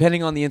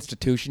 Depending on the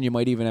institution, you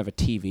might even have a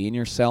TV in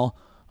your cell.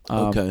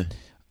 Okay.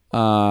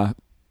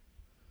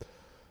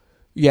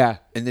 Yeah.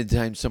 And the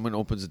time someone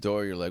opens the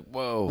door, you're like,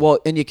 whoa. Well,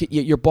 and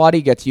your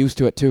body gets used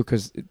to it too,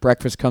 because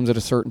breakfast comes at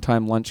a certain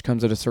time, lunch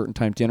comes at a certain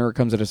time, dinner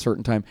comes at a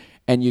certain time,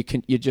 and you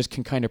just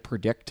can kind of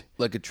predict.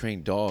 Like a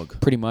trained dog.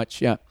 Pretty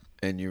much, yeah.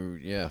 And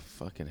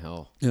fucking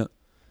hell. Yeah.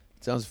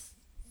 Sounds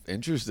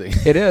interesting.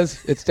 It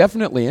is. It's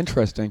definitely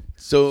interesting.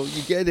 So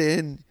you get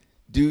in,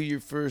 do your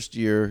first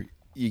year,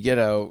 you get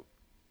out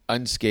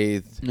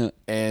unscathed, Yeah.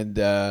 and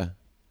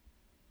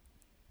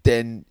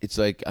then it's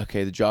like,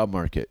 okay, the job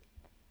market.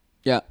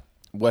 Yeah.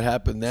 What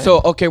happened then? So,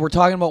 okay, we're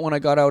talking about when I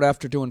got out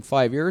after doing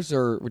 5 years,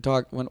 or we're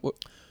talking when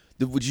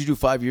Would you do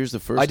 5 years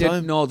the first I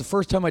time? did. No, the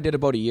first time I did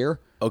about a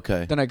year.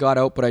 Okay. Then I got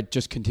out, but I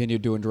just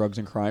continued doing drugs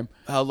and crime.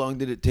 How long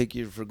did it take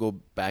you to go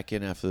back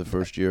in after the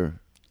first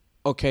year?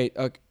 Okay,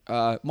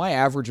 my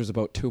average was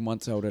about 2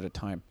 months out at a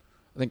time.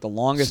 I think the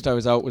longest I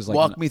was out was like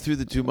Walk me through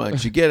the 2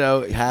 months. You get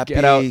out happy.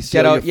 get out. see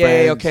all your Yeah,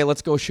 friends. okay,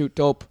 let's go shoot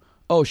dope.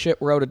 Oh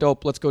shit, we're out of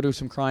dope. Let's go do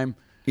some crime.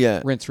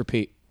 Yeah. Rinse,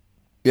 repeat.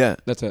 Yeah.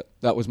 That's it.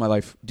 That was my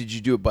life. Did you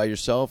do it by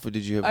yourself, or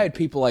did you have? I had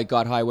people I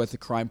got high with, a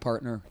crime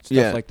partner, stuff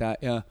Yeah. like that.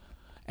 Yeah,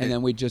 and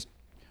then we just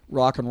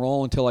rock and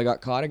roll until I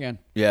got caught again.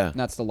 Yeah. And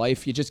that's the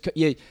life.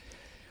 You're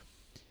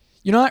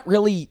not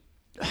really,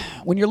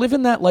 when you're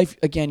living that life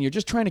again, you're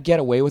just trying to get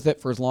away with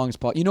it for as long as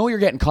possible. You know you're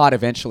getting caught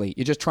eventually.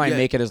 You just try and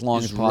make it as long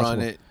Just as possible.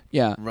 Run it.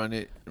 Yeah. Run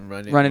it.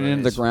 Run it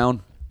into the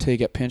ground till you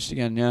get pinched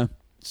again. Yeah.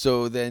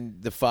 So then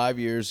the 5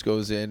 years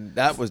goes in.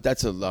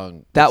 That's a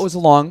long. That was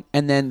long,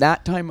 and then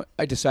that time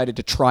I decided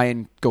to try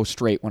and go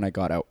straight when I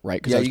got out, right?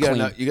 Because Yeah, I was you got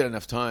clean. you got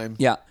enough time.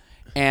 Yeah,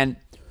 and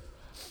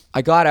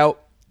I got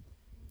out,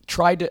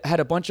 had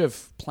a bunch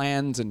of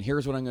plans, and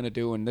here's what I'm going to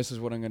do, and this is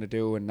what I'm going to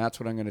do, and that's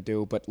what I'm going to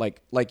do. But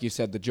like you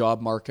said, the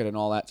job market and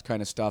all that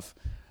kind of stuff,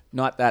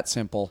 not that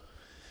simple.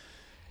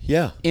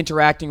 Yeah.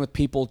 Interacting with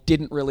people,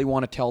 didn't really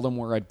want to tell them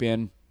where I'd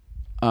been.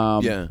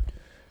 Yeah.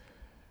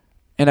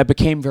 And I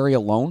became very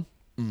alone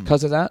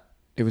because of that.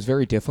 It was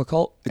very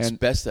difficult. It's and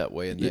best that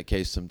way in that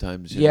case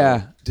sometimes. You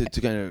Yeah. know,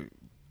 to kind of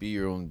be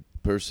your own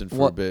person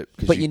for a bit.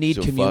 'cause But you need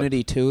so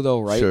community too, though,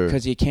 right? Sure.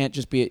 Because you can't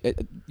just be.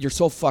 You're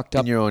so fucked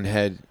up. in your own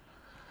head.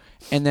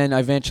 And then I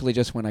eventually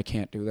just went, I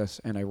can't do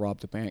this, and I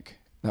robbed a bank.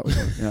 That was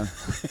yeah.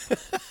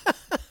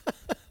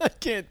 I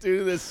can't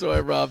do this, so I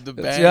robbed the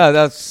bank. Yeah,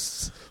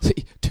 that's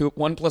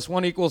 1 +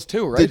 1 =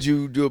 2, right? Did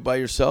you do it by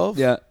yourself?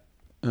 Yeah.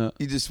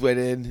 You just went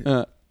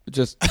in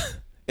Just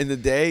in the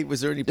day.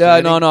 Was there any? yeah,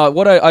 planning? no.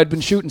 What I'd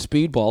been shooting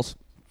speedballs.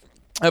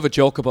 I have a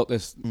joke about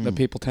this that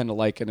people tend to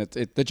like, and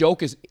the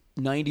joke is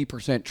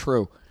 90%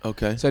 true.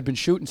 Okay. So I'd been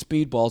shooting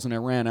speedballs, and I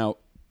ran out,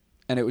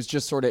 and it was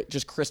just sort of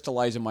just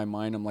crystallized in my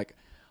mind. I'm like,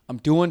 I'm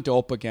doing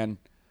dope again.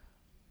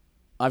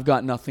 I've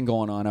got nothing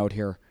going on out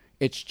here.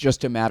 It's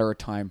just a matter of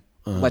time.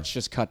 Let's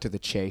just cut to the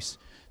chase.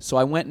 So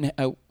I went and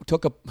I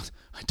took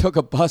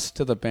a bus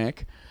to the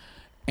bank,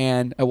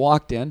 and I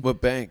walked in.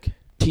 What bank?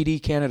 TD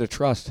Canada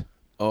Trust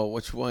Oh,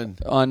 which one?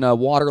 on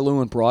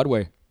Waterloo and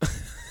Broadway.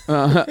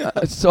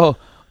 So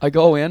I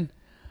go in.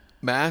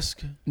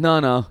 Mask?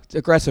 No, it's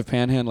aggressive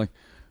panhandling.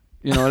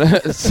 You know,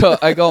 so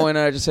I go in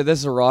and I just say, "This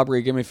is a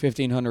robbery. Give me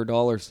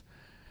 $1,500."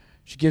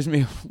 She gives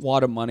me a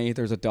wad of money.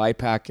 There's a die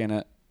pack in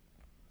it,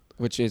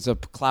 which is a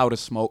cloud of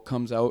smoke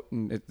comes out,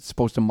 and it's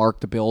supposed to mark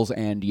the bills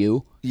and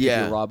you. if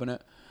Yeah. you're robbing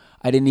it.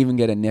 I didn't even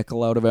get a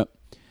nickel out of it.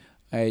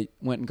 I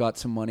went and got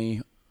some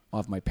money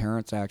off my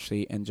parents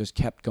actually, and just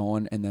kept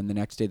going. And then the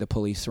next day, the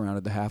police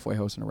surrounded the halfway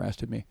house and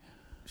arrested me.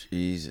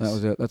 Jesus. That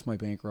was it. That's my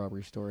bank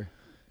robbery story.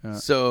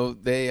 So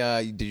they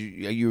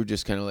you were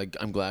just kind of like,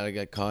 I'm glad I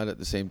got caught at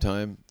the same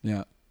time.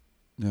 Yeah.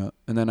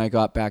 And then I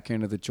got back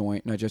into the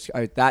joint, and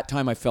that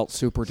time I felt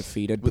super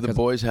defeated. Were the because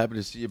boys happy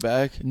to see you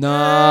back?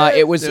 Nah,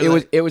 it was They're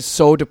like- it was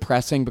so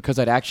depressing because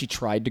I'd actually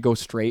tried to go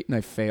straight and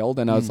I failed,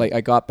 and I was like,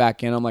 I got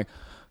back in. I'm like,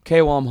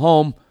 okay, well I'm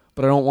home,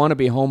 but I don't want to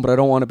be home, but I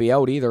don't want to be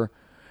out either.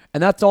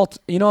 And that's all.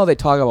 You know how they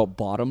talk about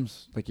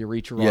bottoms, like you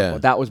reach a rock. Yeah.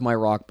 Bottom. That was my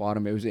rock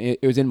bottom. It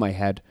was in my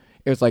head.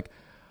 It was like,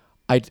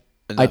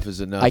 Enough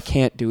is enough. I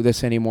can't do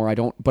this anymore. I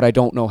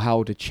don't know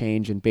how to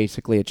change. And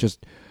basically, it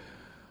just.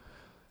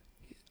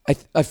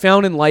 I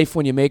found in life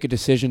when you make a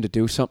decision to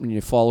do something and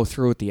you follow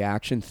through with the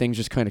action, things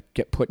just kind of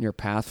get put in your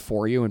path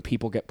for you, and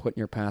people get put in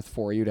your path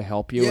for you to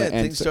help you. Yeah, and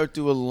things start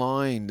to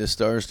align. The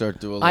stars start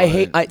to align. I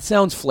hate. It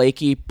sounds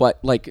flaky, but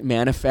like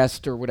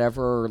manifest or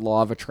whatever, or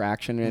law of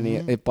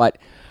attraction, but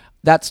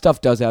that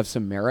stuff does have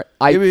some merit.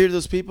 You ever hear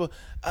those people?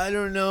 I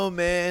don't know,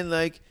 man.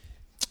 Like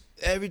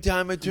every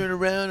time I turn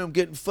around, I'm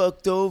getting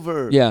fucked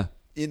over. Yeah.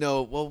 You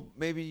know, well,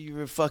 maybe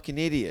you're a fucking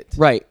idiot.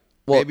 Right.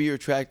 Well, Maybe you're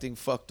attracting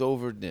fucked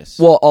overness.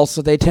 Well,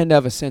 also they tend to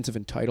have a sense of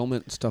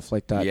entitlement and stuff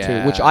like that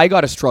Yeah. too, which I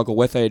got to struggle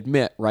with. I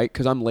admit, right?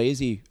 Because I'm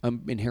lazy.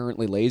 I'm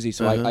inherently lazy,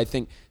 so I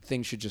think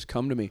things should just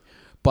come to me.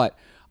 But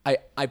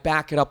I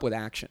back it up with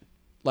action.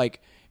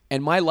 Like,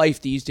 and my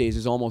life these days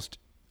is almost,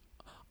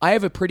 I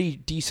have a pretty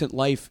decent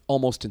life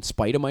almost in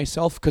spite of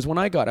myself. Because when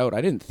I got out,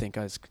 I didn't think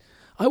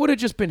I would have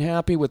just been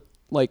happy with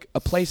like a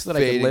place that I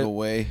could Fading live.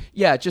 away.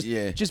 Yeah,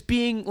 just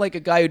being like a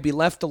guy who'd be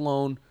left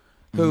alone,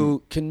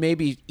 who can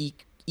maybe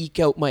eke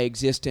out my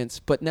existence.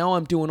 But now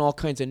I'm doing all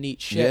kinds of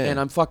neat shit, and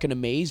I'm fucking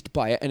amazed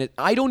by it.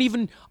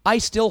 And I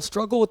still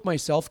struggle with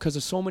myself because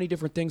of so many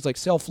different things like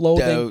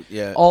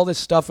self-loathing, all this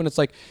stuff. And it's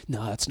like,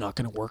 no, that's not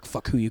going to work.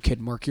 Fuck who you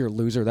kidding, Mark. You're a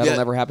loser. That'll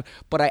never happen.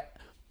 But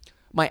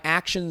my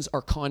actions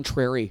are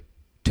contrary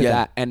to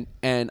that,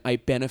 and I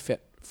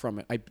benefit from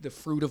it. The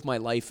fruit of my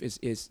life is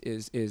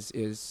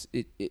it's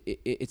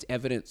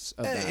evidence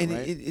of that. And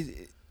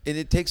right?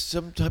 it takes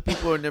some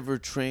people are never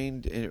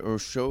trained or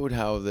showed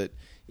how that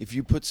if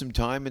you put some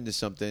time into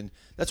something,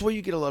 that's why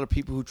you get a lot of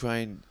people who try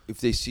and, if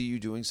they see you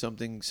doing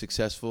something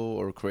successful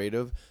or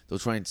creative, they'll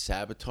try and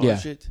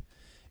sabotage it,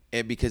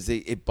 and because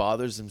it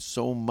bothers them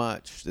so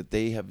much that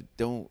they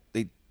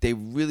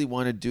really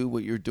want to do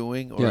what you're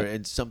doing or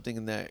and something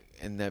in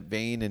that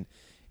vein, and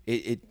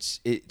it's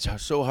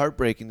so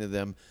heartbreaking to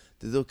them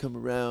that they'll come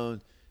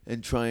around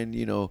and try and,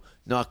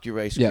 knock your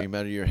ice cream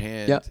out of your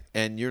hand.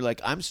 And you're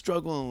like, I'm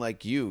struggling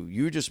like you.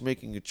 You're just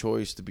making a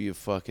choice to be a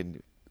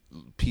fucking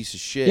piece of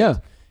shit. Yeah.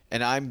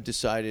 And I'm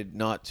decided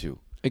not to.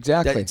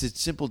 Exactly. It's a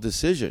simple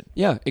decision.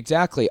 Yeah,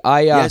 exactly.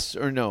 Yes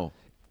or no.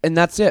 And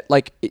that's it.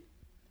 Like,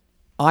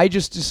 I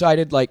just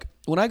decided, like,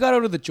 when I got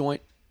out of the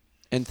joint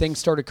and things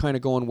started kind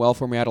of going well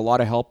for me, I had a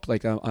lot of help.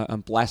 Like,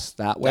 I'm blessed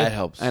that way. That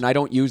helps. And I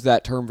don't use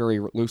that term very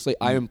loosely.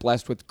 I am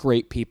blessed with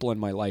great people in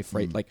my life,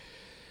 right? Like,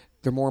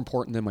 they're more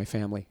important than my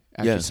family.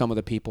 Actually, some of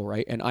the people,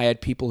 right? And I had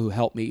people who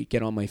helped me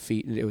get on my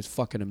feet, and it was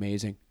fucking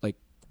amazing. Like,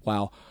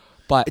 wow.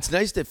 But it's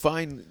nice to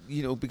find,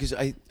 because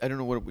I don't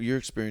know what your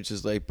experience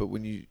is like, but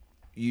when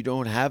you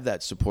don't have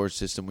that support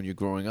system when you're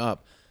growing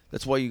up,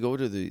 that's why you go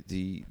to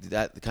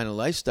that kind of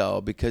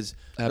lifestyle, because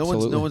no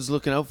one's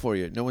looking out for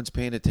you. No one's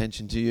paying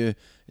attention to you.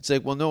 It's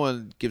like, well, no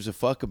one gives a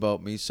fuck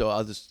about me, so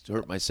I'll just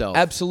hurt myself.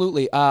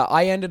 Absolutely.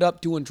 I ended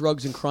up doing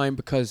drugs and crime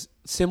because,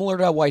 similar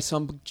to why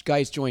some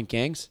guys join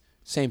gangs,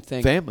 same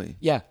thing. Family.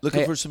 Yeah.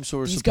 Looking for some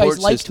sort of support system. These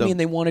guys liked system. Me and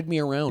they wanted me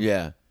around.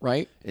 Yeah.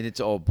 Right? And it's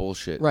all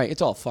bullshit. Right.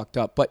 It's all fucked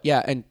up. But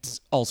yeah, and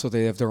also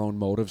they have their own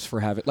motives for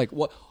having, like,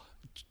 what?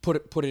 Put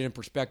it in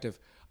perspective.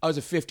 I was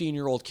a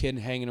 15-year-old kid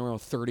hanging around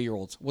with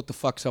 30-year-olds. What the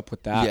fuck's up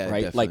with that,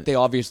 right? Definitely. Like, they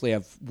obviously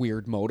have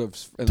weird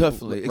motives.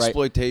 Definitely. Right?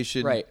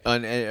 Exploitation right.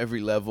 on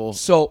every level.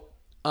 So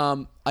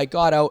I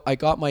got out. I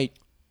got my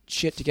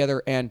shit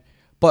together.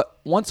 But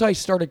once I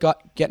started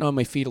getting on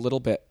my feet a little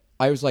bit,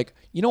 I was like,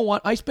 you know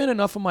what? I spent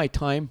enough of my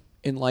time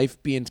in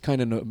life being kind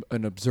of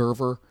an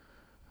observer,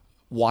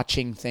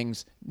 watching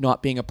things,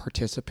 not being a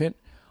participant.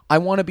 I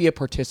want to be a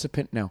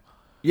participant now.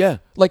 Yeah.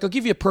 Like, I'll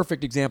give you a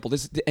perfect example.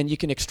 And you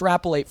can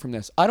extrapolate from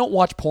this. I don't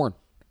watch porn.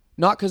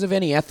 Not because of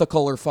any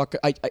ethical or fuck.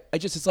 I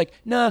just, it's like,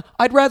 nah,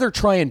 I'd rather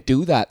try and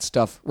do that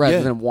stuff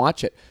rather than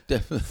watch it.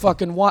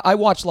 Definitely. I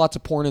watch lots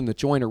of porn in the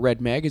joint or read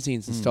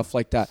magazines and stuff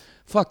like that.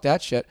 Fuck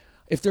that shit.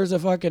 If there's a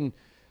fucking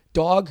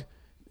dog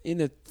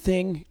in a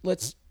thing,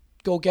 let's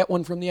go get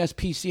one from the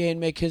SPCA and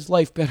make his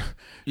life better.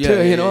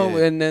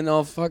 And then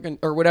I'll fucking,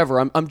 or whatever.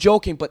 I'm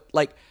joking, but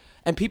like,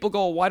 and people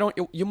go, why don't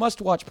you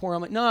must watch porn.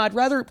 I'm like, no, I'd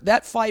rather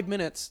that 5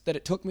 minutes that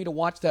it took me to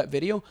watch that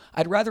video,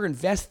 I'd rather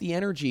invest the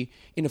energy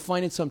into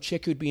finding some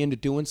chick who'd be into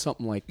doing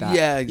something like that.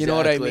 Yeah, exactly. You know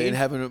what I mean? And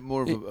having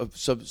more of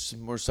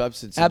more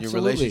substance in Absolutely.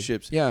 your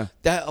relationships. Yeah.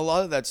 A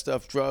lot of that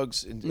stuff,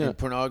 drugs and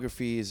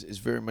pornography is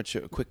very much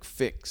a quick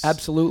fix.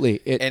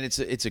 Absolutely. And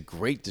it's a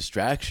great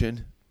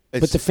distraction.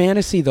 But the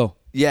fantasy though.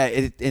 Yeah,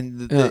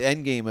 the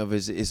end game of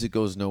it is it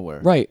goes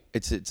nowhere. Right.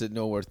 It's a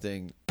nowhere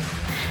thing.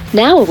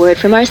 Now a word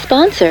from our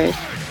sponsors.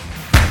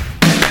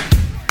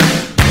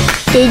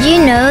 Did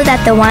you know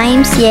that the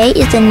YMCA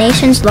is the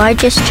nation's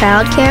largest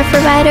child care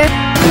provider?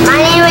 My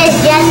name is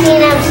Jesse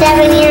and I'm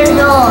 7 years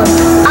old.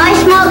 I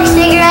smoke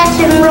cigarettes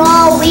and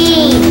roll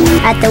weed.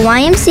 At the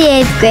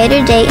YMCA of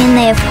Greater Dayton,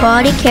 they have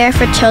quality care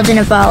for children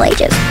of all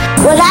ages.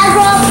 When I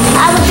grow up,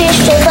 I will be a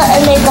stripper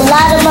and make a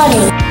lot of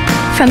money.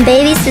 From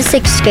babies to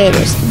 6th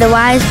graders, the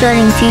Y is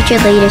building future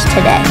leaders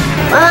today.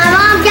 When my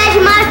mom gets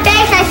in my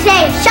face, I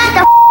say, shut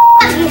the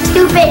up, you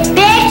stupid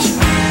bitch!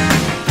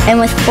 And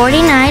with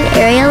 49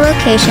 area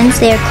locations,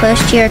 they are close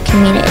to your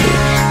community.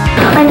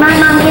 When my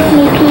mom gives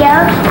me PO,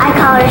 I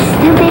call her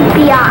stupid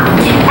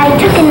biatch. I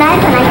took a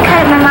knife and I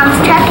cut up my mom's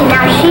truck and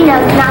now she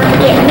knows not to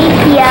get me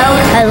PO.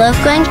 I love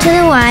going to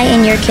the Y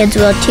and your kids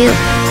will too.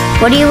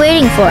 What are you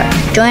waiting for?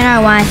 Join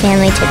our Y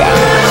family today.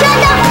 Shut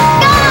the up!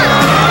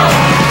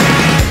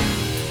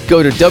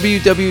 Go to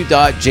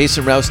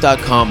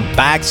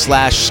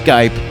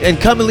www.jasonrouse.com/Skype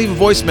and come and leave a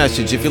voice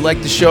message. If you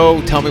like the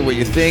show, tell me what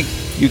you think.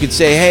 You can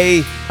say,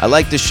 hey, I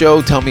like the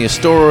show, tell me a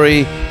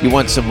story. You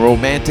want some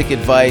romantic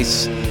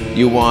advice.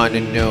 You want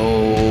to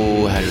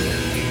know how to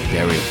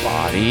bury a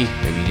body.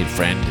 Maybe you need a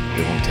friend.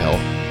 They won't tell.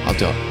 I'll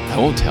tell. I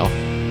won't tell.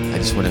 I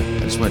just want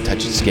to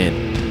touch its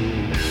skin.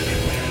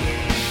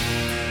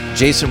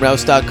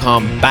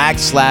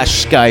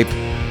 JasonRouse.com/Skype.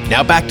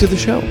 Now back to the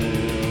show.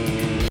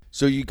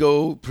 So you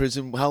go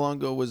prison. How long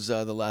ago was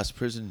the last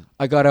prison?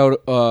 I got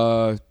out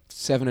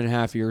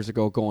 7.5 years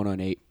ago, going on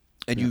 8.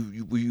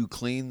 And were you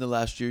clean the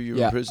last year you were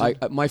Yeah, in prison?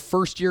 my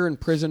first year in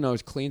prison, I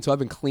was clean. So I've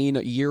been clean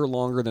a year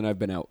longer than I've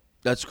been out.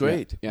 That's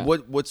great. Yeah.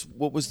 What was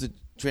the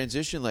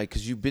transition like?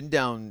 Because you've been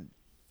down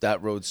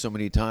that road so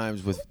many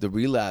times with the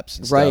relapse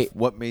and stuff. Right.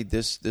 What made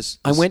this?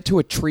 I went to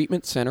a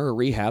treatment center, a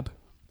rehab,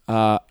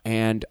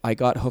 and I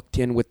got hooked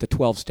in with the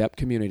 12-step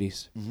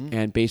communities. Mm-hmm.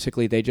 And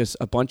basically, they just,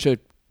 a bunch of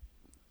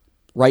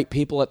right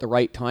people at the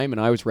right time, and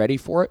I was ready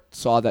for it,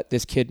 saw that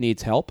this kid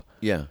needs help.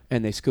 Yeah.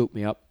 And they scooped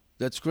me up.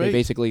 That's great. They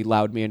basically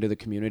allowed me into the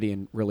community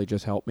and really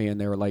just helped me.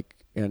 And they were like,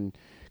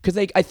 because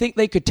I think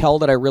they could tell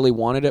that I really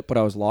wanted it, but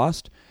I was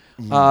lost.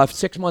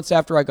 6 months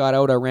after I got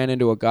out, I ran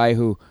into a guy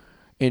who,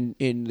 in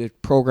the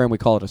program, we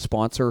call it a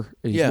sponsor.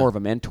 He's more of a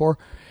mentor.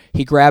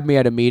 He grabbed me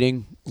at a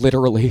meeting,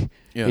 literally.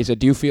 Yeah. He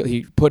said,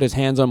 he put his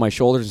hands on my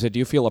shoulders and said, do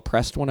you feel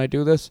oppressed when I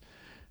do this?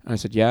 And I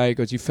said, yeah. He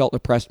goes, you felt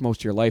oppressed most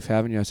of your life,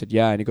 haven't you? I said,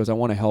 yeah. And he goes, I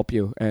want to help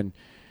you. And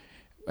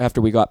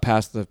after we got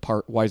past the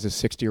part, why does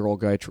this 60-year-old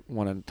guy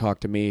want to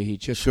talk to me? He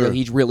just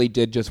he really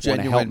did just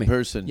want to help me.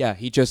 Person. Yeah,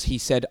 he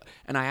said,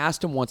 and I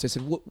asked him once, I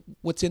said,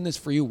 what's in this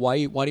for you? Why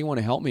do you want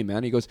to help me,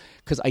 man? He goes,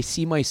 because I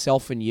see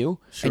myself in you,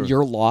 and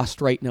you're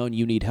lost right now, and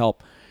you need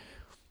help.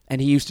 And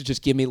he used to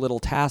just give me little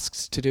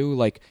tasks to do,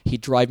 like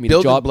he'd drive me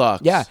Building to job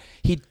blocks. Yeah,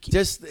 it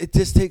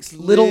just takes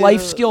little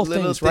life skill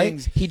things,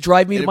 right? He'd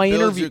drive me to my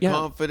interview. Your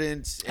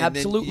confidence. And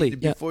absolutely.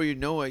 Then before you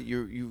know it,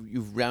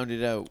 you've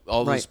rounded out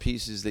all those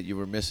pieces that you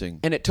were missing.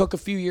 And it took a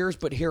few years,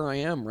 but here I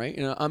am, right?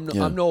 You know, I'm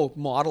no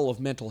model of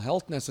mental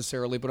health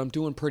necessarily, but I'm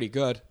doing pretty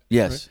good.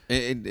 Yes,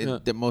 right?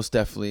 and most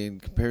definitely in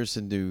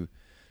comparison to,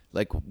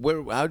 like,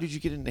 how did you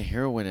get into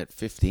heroin at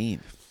 15?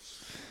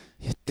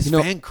 It's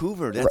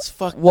Vancouver. That's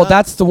fucked up. Well,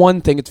 that's the one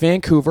thing. It's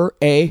Vancouver,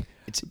 A.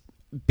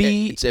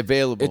 It's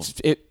available.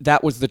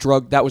 That was the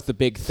drug. That was the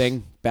big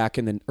thing back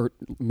in the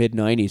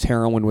mid-90s.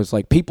 Heroin was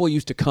like, people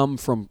used to come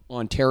from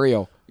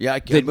Ontario. Yeah,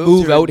 they'd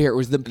move out here. It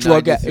was the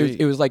drug.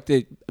 It was like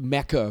the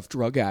mecca of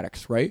drug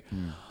addicts, right?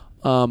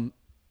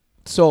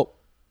 So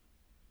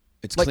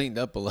it's cleaned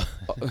up a lot.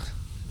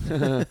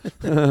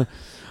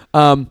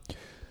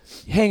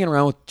 Hanging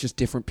around with just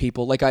different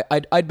people. Like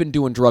I'd been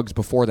doing drugs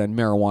before then,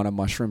 marijuana,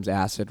 mushrooms,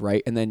 acid,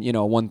 right? And then,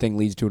 one thing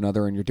leads to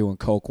another and you're doing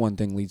coke, one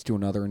thing leads to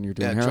another and you're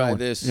doing heroin. Try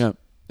this. Yeah.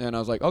 And I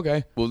was like,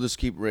 okay. We'll just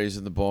keep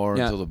raising the bar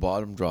until the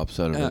bottom drops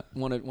out of it.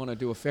 Want to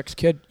do a fix,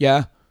 kid?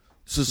 Yeah.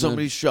 So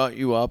somebody shot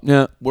you up.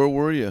 Yeah. Where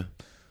were you?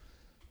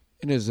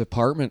 In his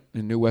apartment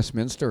in New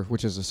Westminster,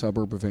 which is a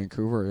suburb of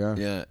Vancouver, yeah.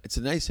 Yeah, it's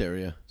a nice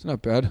area. It's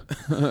not bad.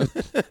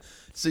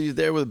 So you're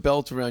there with a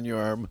belt around your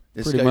arm.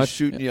 This Pretty guy's much.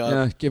 shooting you up.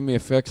 Yeah, give me a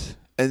fix.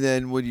 And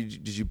then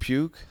did you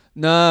puke?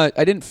 Nah,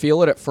 I didn't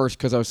feel it at first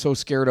because I was so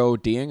scared of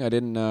ODing. I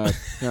didn't.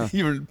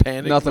 You were in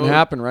panic. Nothing mode?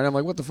 happened, right? I'm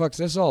like, what the fuck's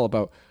this all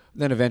about?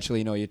 Then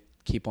eventually, you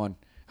keep on.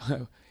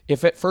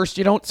 If at first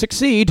you don't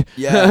succeed,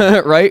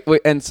 right?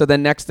 And so the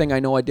next thing I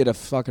know, I did a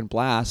fucking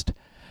blast,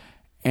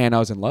 and I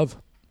was in love.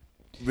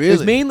 Really? It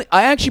was mainly,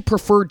 I actually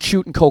preferred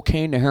shooting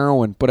cocaine to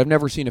heroin, but I've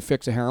never seen a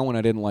fix of heroin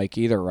I didn't like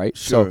either, right?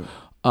 Sure.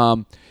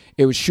 So,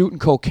 it was shooting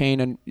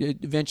cocaine, and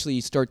eventually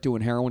you start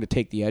doing heroin to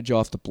take the edge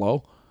off the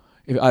blow.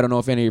 I don't know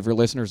if any of your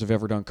listeners have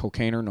ever done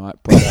cocaine or not,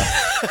 but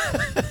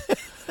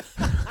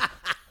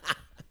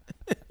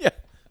yeah,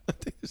 I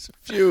think there's a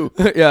few.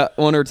 Yeah,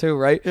 one or two,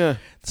 right? Yeah.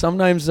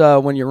 Sometimes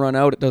when you run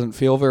out, it doesn't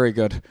feel very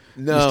good.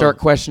 No. You start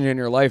questioning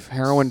your life.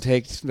 Heroin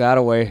takes that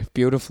away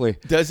beautifully.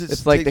 Does it?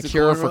 It's like take the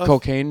cure for off?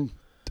 cocaine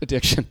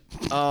addiction.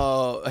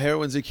 Oh,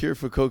 heroin's a cure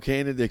for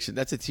cocaine addiction.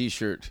 That's a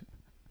T-shirt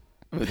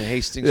with a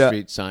Hastings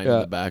Street sign in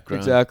the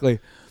background. Exactly.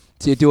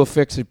 So you do a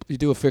fix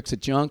of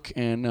junk,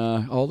 and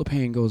all the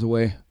pain goes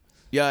away.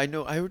 Yeah, I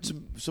know. I heard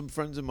some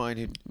friends of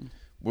mine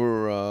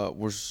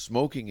were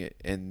smoking it,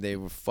 and they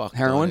were fucked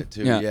Heroin? on it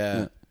too.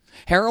 Yeah.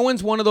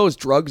 Heroin's one of those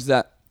drugs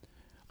that,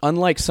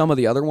 unlike some of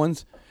the other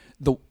ones,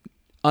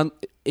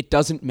 it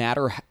doesn't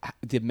matter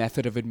the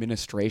method of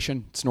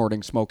administration,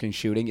 snorting, smoking,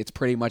 shooting. It's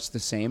pretty much the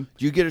same.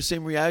 You get the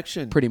same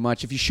reaction? Pretty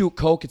much. If you shoot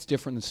coke, it's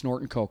different than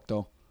snorting coke,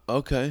 though.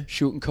 Okay.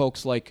 Shooting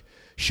coke's like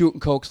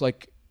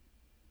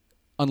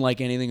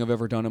unlike anything I've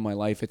ever done in my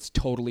life. It's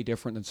totally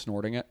different than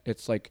snorting it.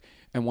 It's like,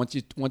 and once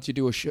you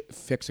do a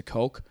fix of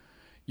coke,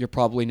 you're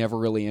probably never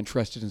really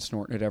interested in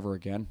snorting it ever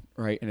again,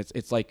 right? And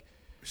it's like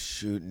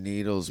shooting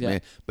needles,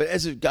 man. But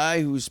as a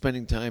guy who was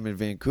spending time in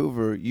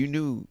Vancouver, you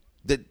knew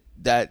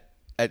that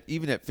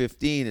even at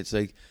 15, it's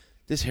like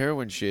this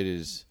heroin shit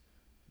is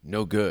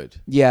no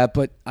good. Yeah,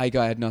 but I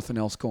had nothing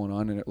else going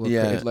on, and it looked.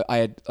 I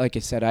had, like I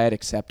said, I had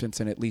acceptance,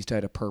 and at least I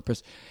had a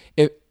purpose.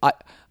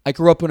 I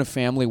grew up in a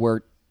family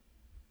where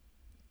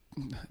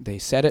they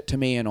said it to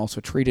me and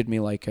also treated me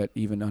like it,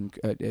 even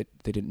they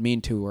didn't mean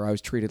to, or I was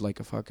treated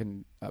like a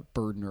fucking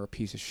burden or a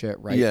piece of shit,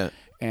 right? Yeah.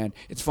 And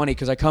it's funny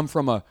because I come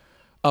from a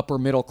upper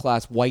middle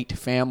class white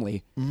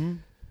family. Mm-hmm.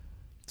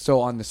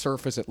 So on the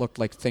surface, it looked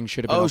like things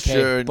should have been okay.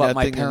 Sure. But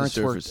my Nothing parents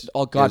on the were, surface.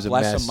 God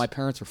bless them, my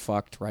parents were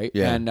fucked, right?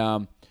 Yeah. And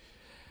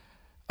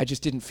I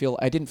just didn't feel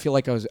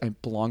like I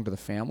belonged to the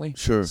family.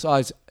 Sure.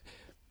 So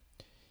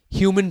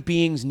human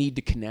beings need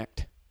to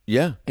connect,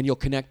 Yeah. and you'll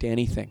connect to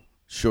anything,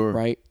 Sure.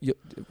 right? And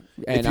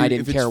if I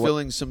didn't if care it's what.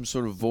 filling some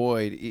sort of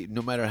void,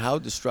 no matter how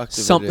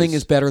destructive Something it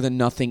is better than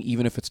nothing,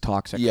 even if it's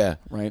toxic. Yeah.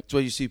 Right. That's why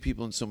you see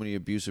people in so many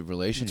abusive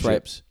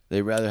relationships.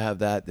 They'd rather have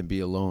that than be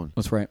alone.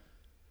 That's right.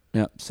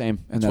 Yeah, same.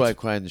 And That's why I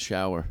cry in the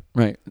shower.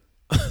 right.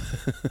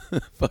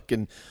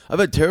 Fucking, I've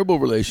had terrible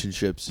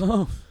relationships.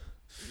 Oh.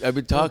 I've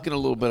been talking a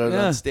little bit out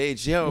Yeah. on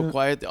stage. See how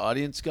quiet the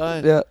audience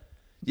got? Yeah.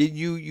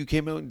 You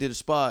came out and did a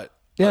spot.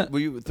 Yeah. Were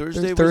you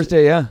Thursday? was it?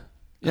 Thursday, yeah.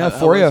 Yeah,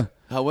 for you.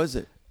 How was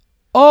it?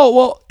 Oh,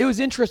 well, it was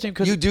interesting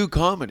because You do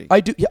comedy. I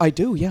do. Yeah, I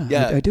do. Yeah.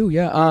 Yeah. I do.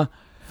 Yeah.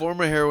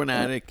 Former heroin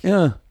addict,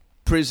 Yeah.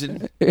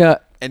 prison, Yeah.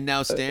 and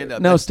now stand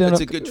up. Now that's, stand-up.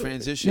 That's a good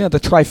transition. Yeah, the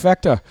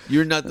trifecta.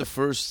 You're not the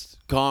first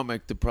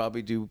comic to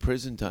probably do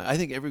prison time. I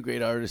think every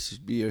great artist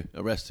should be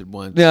arrested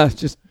once. Yeah,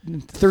 just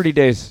 30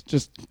 days.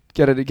 Just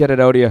get it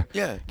out of you.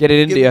 Yeah. Get it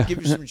into you.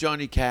 Give you some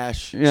Johnny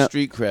Cash Yeah.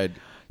 street cred.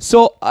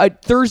 So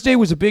Thursday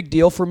was a big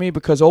deal for me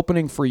because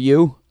opening for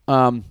you,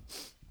 I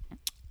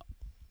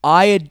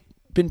had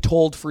been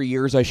told for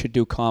years I should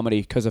do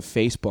comedy because of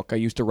Facebook. I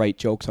used to write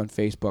jokes on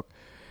Facebook.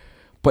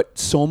 But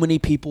so many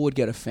people would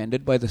get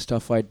offended by the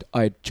stuff I'd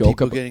joke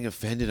People about. getting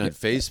offended on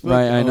Facebook.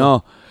 Right, I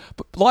know.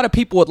 But a lot of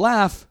people would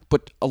laugh,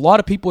 but a lot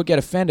of people would get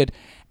offended.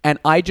 And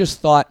I just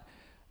thought,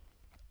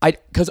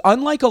 because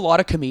unlike a lot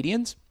of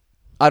comedians,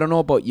 I don't know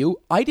about you,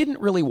 I didn't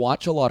really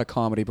watch a lot of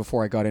comedy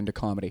before I got into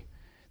comedy.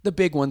 The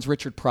big ones,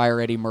 Richard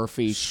Pryor, Eddie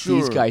Murphy, these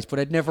Sure. guys. But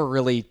I'd never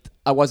really,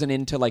 I wasn't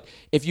into like,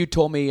 if you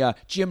told me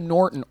Jim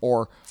Norton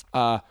or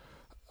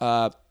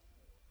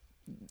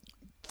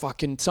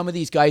fucking some of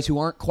these guys who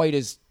aren't quite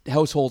as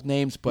household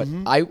names, but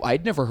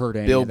I'd never heard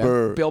of any Bill of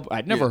them. Burr.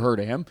 I'd never heard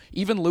of him.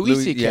 Even Louis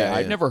Louis- C.K. yeah,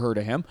 I'd yeah. never heard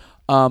of him.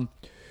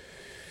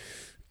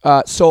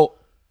 So,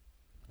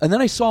 and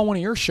then I saw one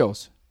of your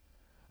shows.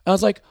 I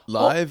was like,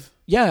 Live?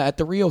 yeah, at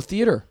the Rio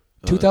Theater,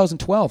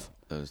 2012.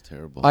 That was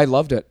terrible. I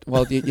loved it.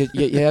 Well,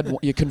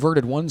 you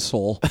converted one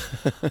soul,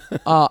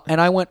 and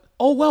I went,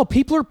 oh well,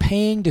 people are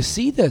paying to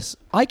see this.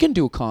 I can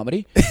do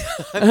comedy.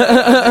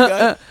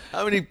 How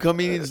many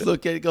comedians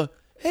look at it and go,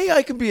 hey,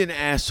 I can be an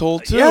asshole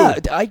too. Yeah,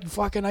 I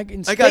got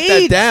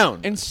that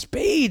down. in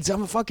spades.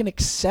 I'm a fucking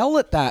excel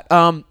at that.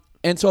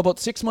 And so about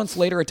 6 months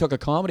later, I took a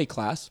comedy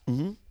class,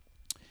 and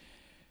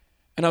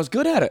I was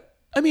good at it.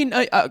 I mean,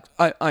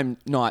 I'm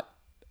not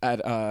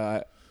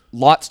at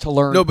lots to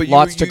learn, No, but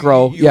lots to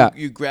grow.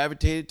 You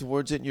gravitated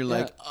towards it, and you're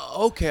like,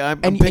 oh, okay,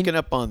 I'm picking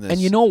up on this.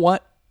 And you know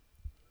what?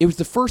 It was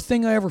the first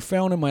thing I ever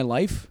found in my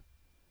life,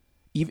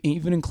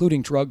 even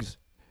including drugs,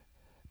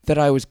 that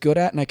I was good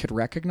at, and I could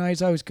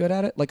recognize I was good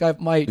at it. Like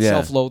my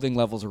self-loathing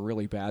levels are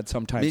really bad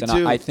sometimes, Me and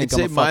too. I think It I'm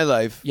saved my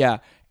life. Yeah,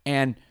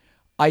 and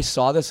I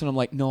saw this, and I'm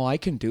like, no, I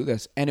can do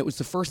this. And it was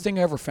the first thing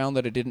I ever found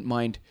that I didn't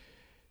mind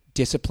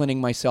disciplining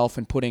myself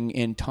and putting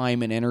in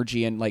time and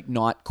energy and like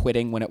not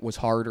quitting when it was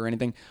hard or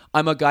anything.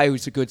 I'm a guy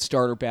who's a good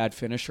starter, bad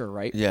finisher,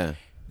 right? Yeah.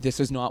 This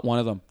is not one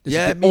of them. This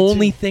Yeah, is the me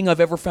only too. thing I've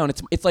ever found.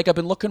 It's like I've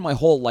been looking my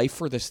whole life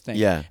for this thing.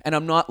 Yeah. And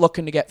I'm not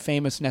looking to get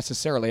famous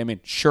necessarily. I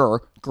mean,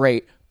 sure,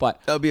 great, but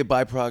That would be a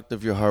byproduct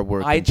of your hard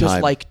work. I and just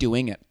time. like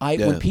doing it. When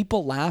Yeah.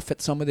 people laugh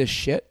at some of this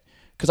shit,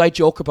 because I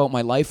joke about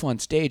my life on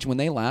stage, when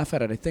they laugh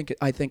at it,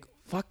 I think,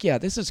 fuck yeah,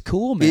 this is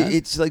cool, man.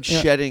 It's like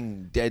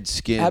shedding dead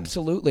skin.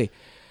 Absolutely.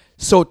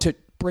 So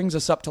brings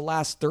us up to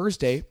last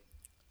Thursday.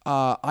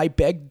 I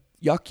begged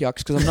Yuck Yucks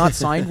because I'm not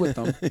signed with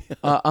them,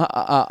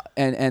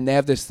 and they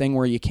have this thing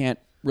where you can't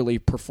really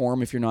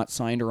perform if you're not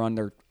signed or on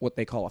their what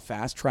they call a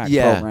fast track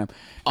program.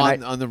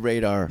 And On the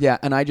radar. yeah,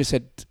 and I just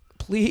said,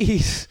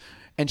 please.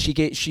 And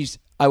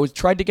I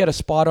tried to get a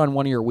spot on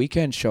one of your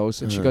weekend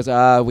shows, and she goes,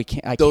 we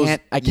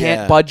can't. I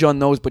can't budge on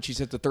those. But she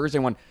said the Thursday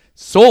one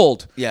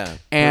sold. Yeah.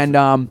 And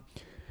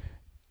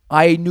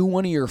I knew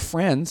one of your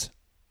friends,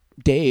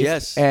 Dave.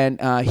 Yes. And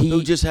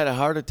Who just had a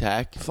heart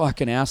attack.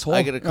 fucking asshole.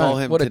 I gotta call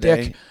him what today.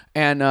 a dick.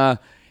 And I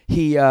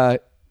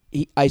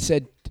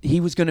said he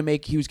was going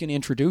to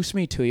introduce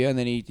me to you, and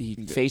then he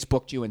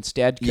Facebooked you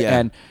instead. Yeah.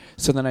 And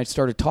so then I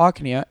started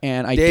talking to you,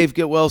 and Dave,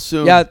 get well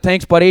soon. yeah,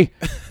 thanks, buddy.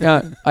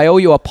 Yeah, I owe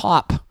you a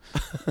pop,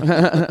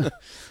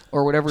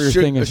 or whatever your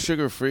thing A is.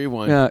 sugar-free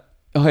one. Yeah.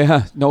 Oh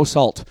yeah, no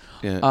salt.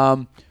 Yeah.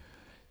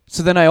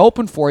 So then I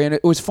opened for you, and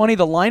it was funny.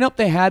 The lineup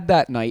they had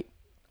that night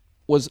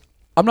was,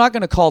 I'm not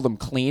going to call them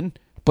clean,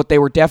 but they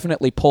were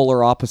definitely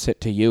polar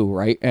opposite to you,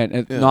 right?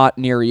 And not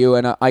near you.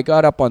 And I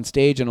got up on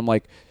stage, and I'm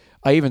like,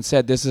 I even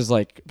said, this is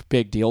like a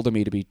big deal to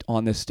me to be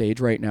on this stage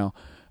right now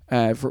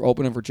for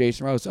opening for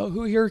Jason Rose. Oh,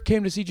 who here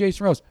came to see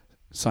Jason Rose?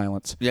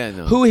 Silence. Yeah,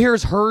 no. Who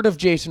here's heard of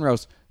Jason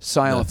Rose?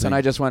 Silence. Nothing. And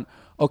I just went,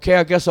 okay,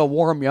 I guess I'll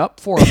warm you up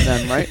for him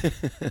then, right?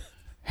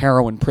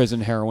 Heroin,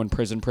 prison.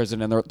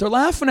 And they're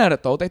laughing at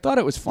it, though. They thought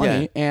it was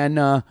funny. Yeah.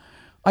 And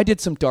I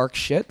did some dark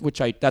shit,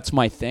 which that's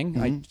my thing.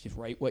 I just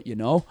write what you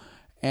know.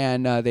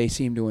 And they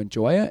seemed to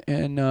enjoy it.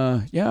 And,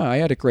 I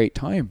had a great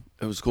time.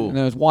 It was cool. And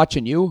I was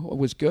watching you. It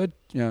was good.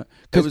 Yeah,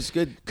 It was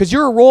good. Because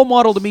you're a role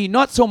model to me,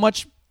 not so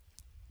much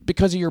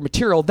because of your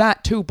material,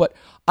 that too, but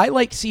I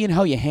like seeing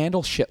how you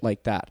handle shit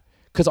like that.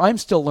 Because I'm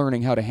still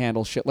learning how to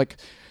handle shit. Like,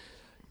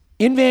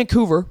 in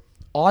Vancouver,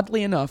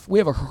 oddly enough, we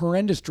have a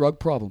horrendous drug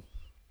problem.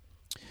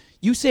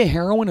 You say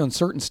heroin on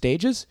certain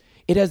stages,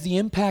 it has the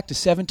impact of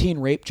 17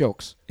 rape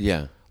jokes.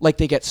 Yeah. Like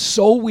they get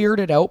so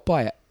weirded out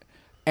by it.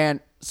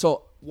 And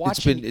so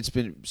watching... It's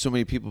been so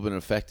many people have been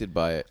affected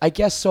by it. I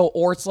guess so.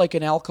 Or it's like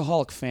an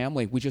alcoholic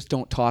family. We just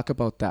don't talk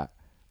about that.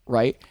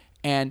 Right?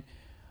 And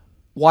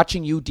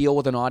watching you deal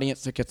with an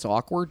audience that gets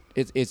awkward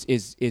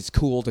is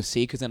cool to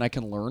see because then I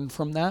can learn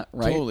from that.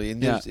 Right? Totally.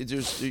 And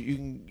there's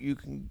you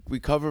can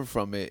recover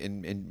from it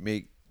and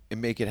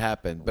make it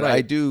happen. But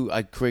Right.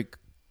 I create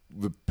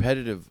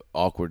repetitive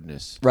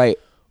awkwardness. Right.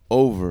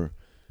 Over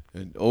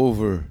and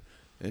over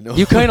and over.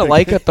 You kind of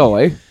like it though,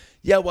 eh?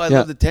 Yeah, well, I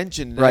love the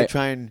tension. And I Right.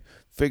 try and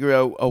figure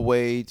out a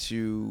way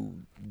to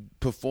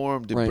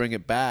perform to Right. bring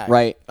it back.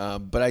 Right.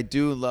 But I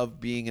do love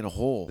being in a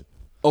hole.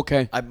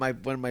 Okay. One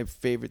of my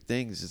favorite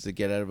things is to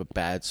get out of a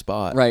bad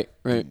spot. Right.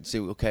 And say,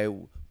 okay,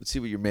 let's see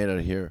what you're made out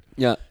of here.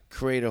 Yeah.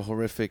 Create a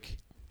horrific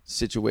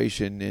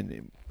situation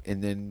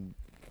and then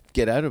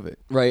get out of it.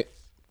 Right.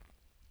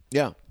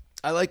 Yeah,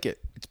 I like it.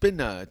 It's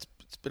been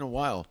a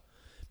while,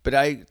 but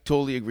I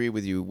totally agree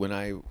with you. When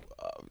I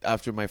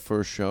after my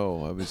first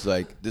show, I was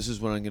like, this is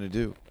what I'm going to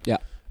do. Yeah.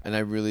 And I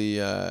really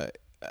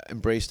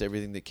embraced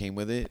everything that came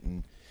with it,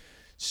 and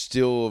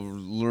still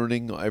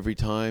learning every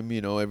time.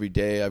 Every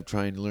day I'm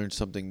trying to learn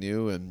something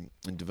new and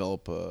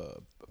develop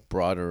a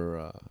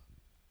broader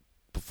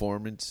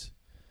performance.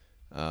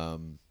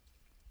 But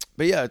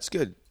yeah, it's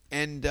good.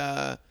 And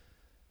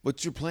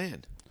what's your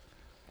plan?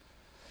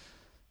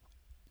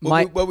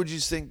 What would you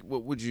think?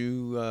 What would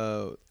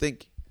you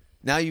think?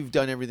 Now you've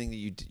done everything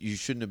that you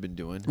shouldn't have been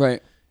doing.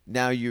 Right.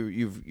 Now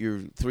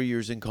you're 3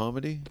 years in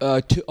comedy.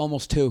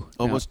 Almost two.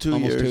 Almost 2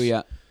 years. Almost two.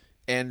 Yeah.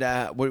 And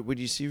what would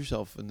you see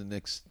yourself in the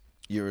next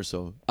year or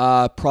so?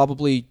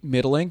 Probably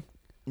middling.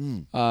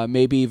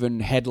 Maybe even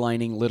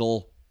headlining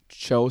little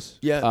shows.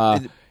 Yeah.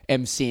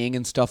 MCing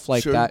and stuff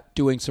like Sure. that.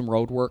 Doing some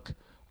road work.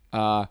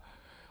 I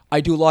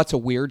do lots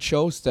of weird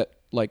shows that.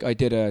 Like I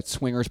did a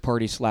swingers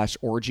party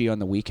 / orgy on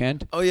the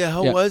weekend. Oh yeah,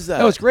 how was that?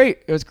 That was great.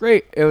 It was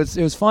great. It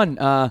was fun.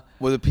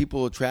 Were the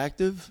people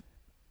attractive?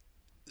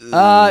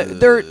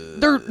 They're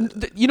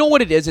you know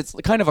what it is? It's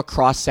kind of a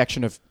cross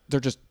section of they're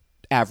just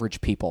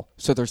average people.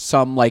 So there's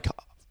some like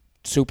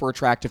super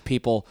attractive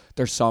people.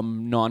 There's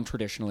some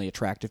non-traditionally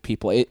attractive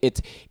people.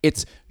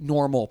 It's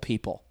normal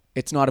people.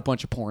 It's not a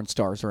bunch of porn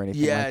stars or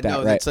anything like that. Yeah, no,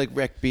 right? that's like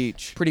Wreck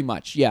Beach. Pretty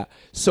much, yeah.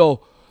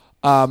 So,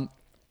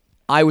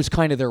 I was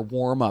kind of their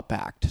warm-up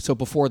act. So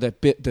before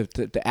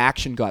the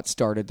action got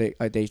started, they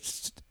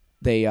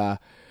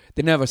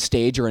didn't have a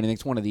stage or anything.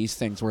 It's one of these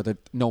things where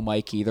no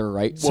mic either,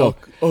 right? So,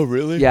 oh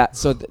really? yeah.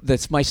 So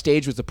my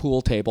stage was a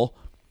pool table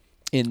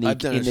in the I've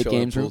done a show at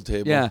games a pool room.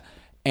 table. Yeah,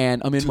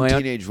 and I'm in Two my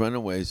teenage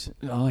runaways.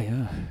 Oh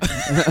yeah.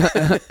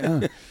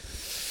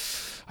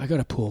 I got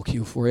a pool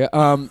cue for you.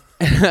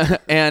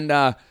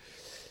 And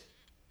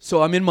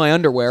so I'm in my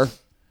underwear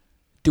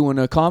doing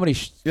a comedy.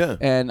 Yeah.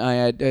 And I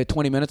had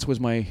 20 minutes was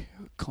my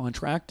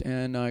contract,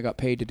 and I got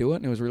paid to do it,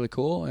 and it was really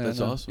cool. And, That's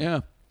awesome.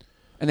 Yeah.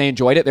 And they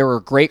enjoyed it. They were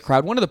a great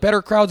crowd. One of the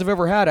better crowds I've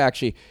ever had,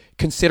 actually,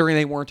 considering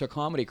they weren't a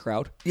comedy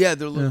crowd. Yeah,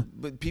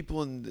 but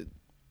people in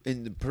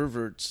the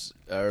perverts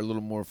are a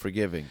little more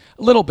forgiving.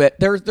 A little bit.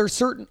 There's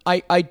certain.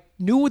 I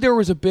knew there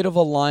was a bit of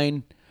a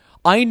line.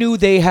 I knew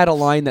they had a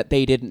line that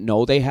they didn't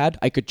know they had.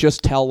 I could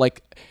just tell,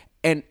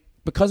 and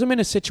because I'm in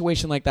a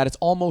situation like that, it's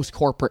almost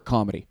corporate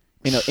comedy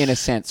in a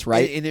sense,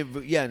 right? In a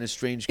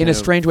strange way.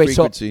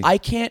 frequency. So I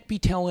can't be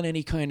telling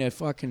any kind of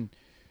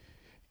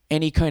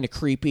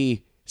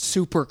creepy,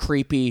 super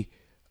creepy,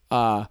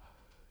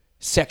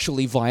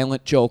 sexually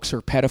violent jokes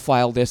or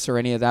pedophile this or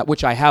any of that,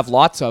 which I have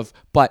lots of,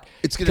 but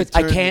it's gonna.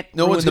 I can't.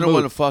 No one's ruin the gonna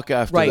mood. want to fuck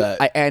after right?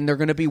 that. And they're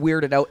gonna be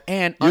weirded out.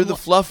 And you're the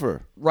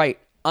fluffer, right?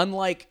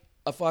 Unlike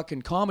a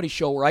fucking comedy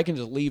show where I can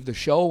just leave the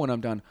show when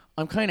I'm done.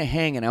 I'm kind of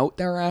hanging out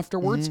there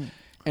afterwards,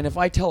 and if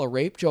I tell a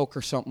rape joke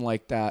or something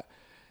like that,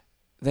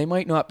 they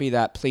might not be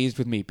that pleased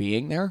with me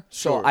being there.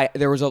 So Sure.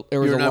 there was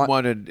You're a not lot,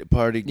 wanted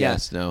party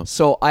guest now.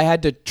 So I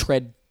had to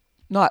tread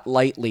not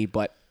lightly,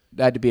 but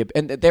had to be.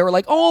 And they were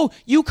like, "Oh,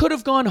 you could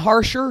have gone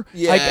harsher."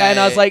 Yeah. And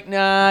I was like,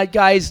 "Nah,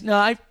 guys,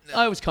 nah."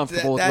 I was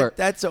comfortable with where.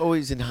 That's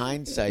always in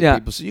hindsight, Yeah.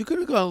 people. So you could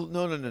have gone.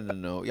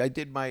 No. I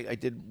did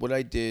what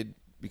I did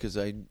because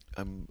I'm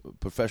a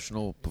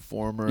professional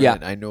performer. Yeah.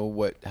 And I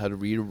know how to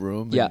read a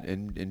room. Yeah.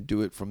 And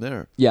do it from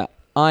there. Yeah,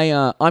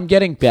 I'm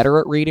getting better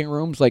at reading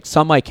rooms. Like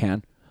some I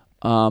can.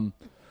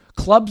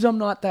 Clubs I'm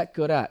not that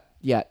good at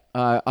yet.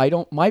 I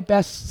don't. My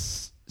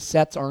best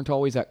sets aren't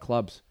always at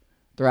clubs.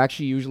 They're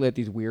actually usually at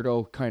these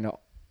weirdo kind of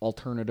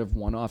alternative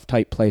one-off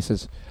type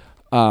places.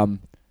 They're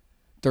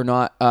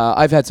not.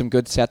 I've had some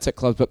good sets at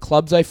clubs, but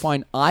clubs I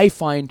find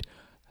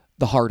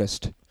the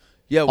hardest.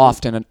 Yeah,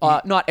 often and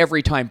not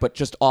every time, but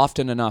just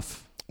often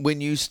enough. When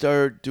you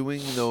start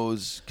doing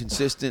those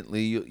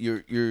consistently,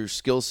 your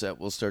skill set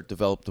will start to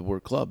develop to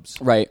work clubs.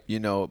 Right.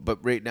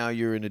 But right now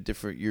you're in a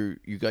different. You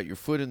got your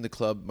foot in the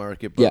club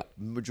market, but Yeah.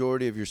 the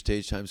majority of your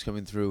stage time's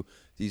coming through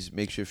these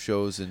makeshift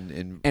shows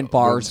and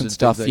bars and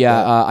stuff. Like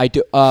I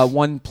do.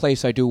 One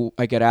place I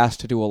get asked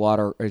to do a lot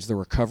is the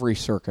recovery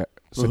circuit.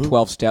 So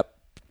 12-step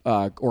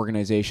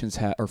organizations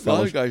or fellows. A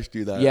lot of guys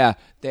do that. Yeah,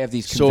 they have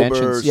these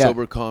conventions.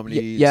 Sober comedy.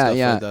 Yeah, stuff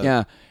yeah, like that.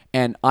 yeah.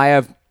 And I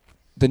have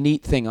the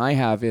neat thing I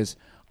have is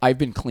I've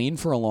been clean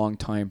for a long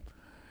time,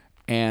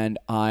 and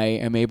I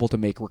am able to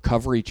make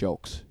recovery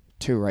jokes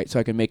too, right? So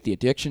I can make the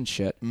addiction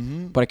shit,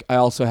 but I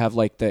also have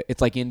like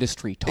it's like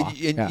industry talk.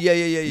 Yeah.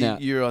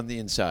 You're on the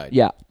inside.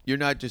 Yeah, you're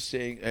not just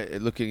saying,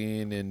 looking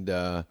in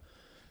and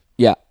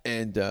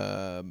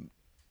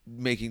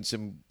making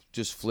some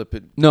just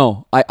flippant.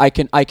 No, I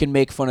can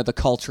make fun of the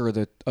culture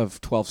of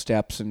 12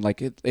 steps and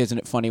like, isn't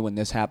it funny when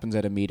this happens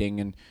at a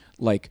meeting and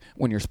like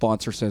when your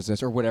sponsor says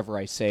this or whatever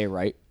I say,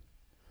 right?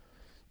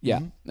 Yeah,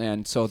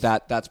 and so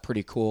that's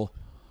pretty cool.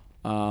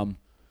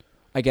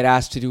 I get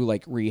asked to do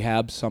like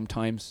rehab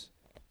sometimes.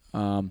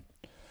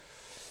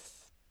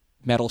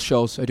 Metal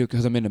shows I do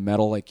because I'm into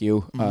metal like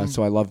you.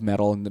 So I love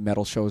metal, and the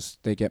metal shows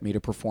they get me to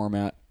perform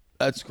at.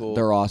 That's cool.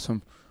 They're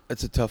awesome.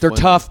 It's a tough. They're one.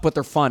 tough, but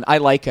they're fun. I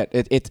like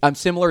it. I'm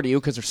similar to you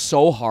because they're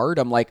so hard.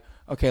 I'm like,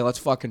 okay, let's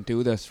fucking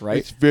do this, right?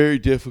 It's very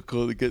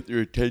difficult to get their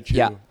attention.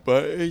 Yeah,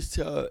 but it's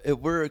it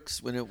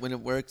works when it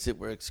works. It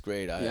works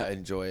great. I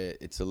enjoy it.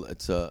 It's a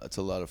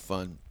lot of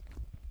fun.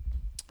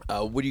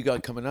 What do you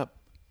got coming up?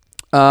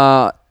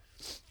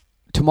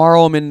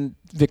 Tomorrow I'm in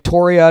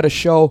Victoria at a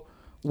show.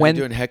 When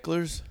doing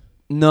hecklers?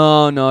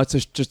 No, it's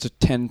just a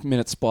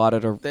 10-minute spot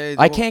at a.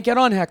 I can't get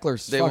on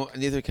hecklers.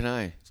 Neither can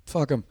I.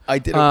 Fuck them. I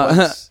did it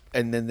once,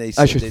 and then they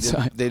said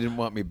they didn't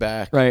want me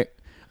back. Right.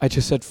 I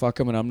just said fuck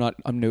them, and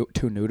I'm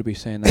too new to be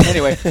saying that.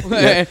 Anyway,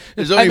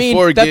 there's only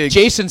 4 gigs.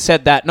 Jason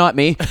said that, not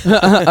me.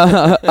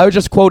 I was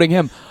just quoting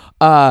him.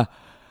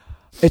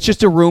 It's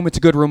just a room. It's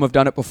a good room. I've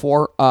done it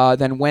before.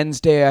 Then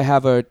Wednesday I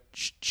have a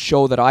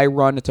show that I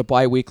run. It's a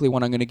bi-weekly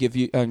one. I'm going to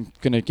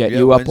get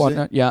you up on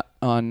that. Yeah,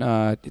 on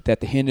at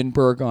the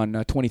Hindenburg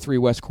on 23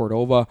 West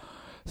Cordova.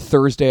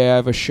 Thursday I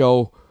have a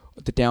show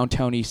at the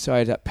downtown east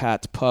side at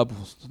Pat's Pub.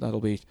 That'll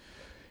be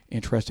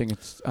interesting.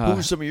 It's who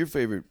are some of your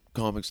favorite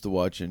comics to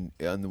watch on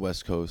the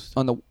West Coast?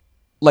 On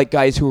the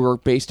guys who are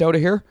based out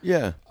of here?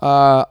 Yeah.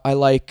 I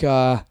like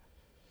do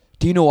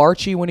you know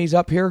Archie when he's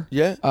up here?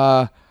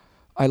 Yeah.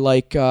 I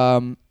like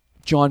John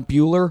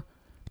Bueller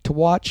to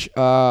watch.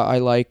 I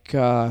like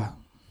Kyle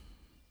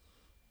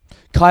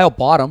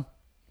Bottom.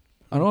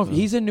 I don't know if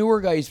he's a newer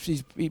guy,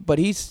 but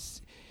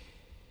he's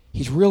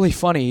really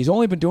funny. He's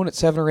only been doing it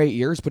 7 or 8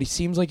 years, but he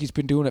seems like he's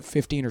been doing it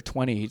 15 or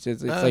 20. He's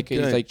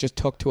like just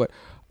took to it.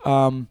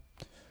 Dylan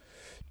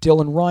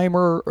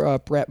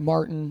Reimer, Brett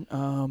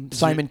Martin,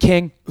 Simon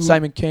King.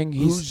 Simon King.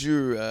 Who's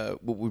your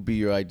what would be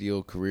your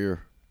ideal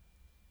career?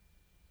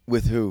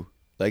 With who?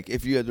 Like,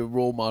 if you had to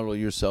role model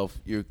yourself,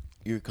 your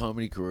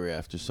comedy career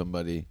after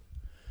somebody.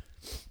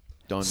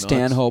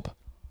 Stanhope.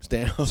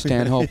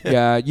 Stanhope.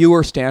 Yeah, you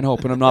were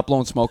Stanhope, and I'm not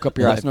blowing smoke up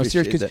your ass. No,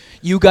 seriously, because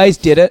you guys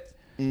did it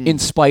in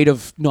spite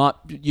of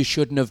you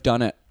shouldn't have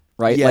done it,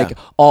 right? Yeah.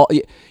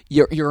 Like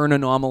you're an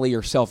anomaly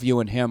yourself, you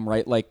and him,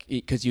 right? Like,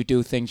 because you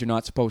do things you're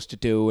not supposed to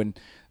do and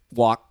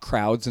walk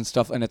crowds and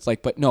stuff, and it's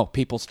like, but no,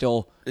 people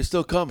still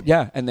come.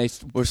 Yeah, and they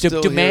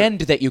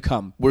demand that you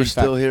come. We're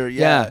still here.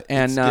 Yeah,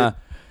 and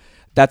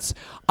that's.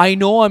 I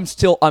know I'm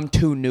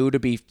too new to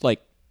be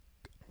like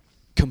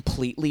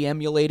completely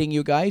emulating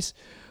you guys,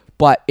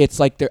 but it's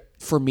like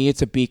for me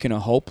it's a beacon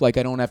of hope. Like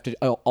I don't have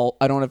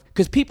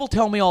because people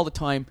tell me all the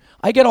time.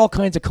 I get all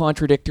kinds of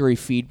contradictory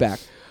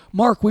feedback.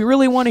 Mark, we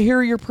really want to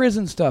hear your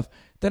prison stuff.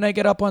 Then I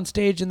get up on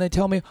stage and they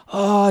tell me,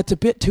 oh, it's a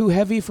bit too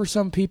heavy for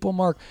some people,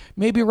 Mark.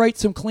 Maybe write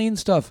some clean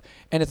stuff.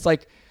 And it's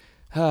like,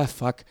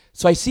 fuck.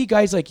 So I see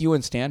guys like you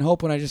and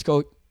Stanhope and I just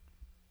go,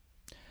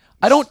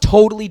 I don't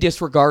totally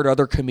disregard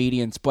other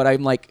comedians, but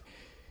I'm like,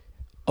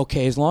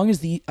 okay, as long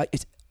as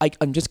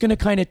I'm just going to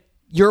kind of,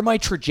 you're my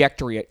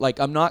trajectory. Like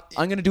I'm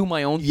going to do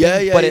my own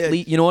thing, but at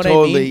least, you know what I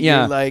mean?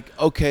 Yeah. You're like,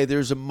 okay,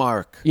 there's a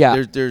mark. Yeah.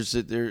 I'm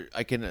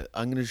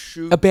going to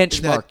shoot a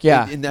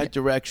benchmark. in that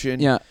direction.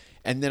 Yeah.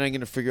 And then I'm going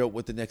to figure out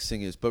what the next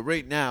thing is. But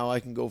right now, I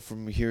can go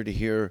from here to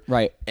here.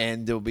 Right.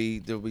 And there'll be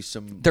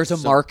some. There's a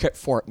market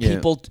for it. Yeah.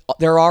 People,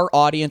 there are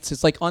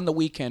audiences. Like on the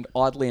weekend,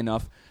 oddly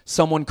enough,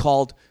 someone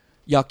called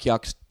Yuck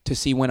Yucks to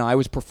see when I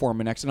was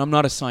performing next, and I'm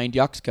not a signed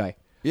Yucks guy.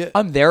 Yeah.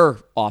 I'm there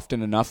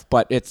often enough,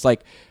 but it's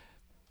like,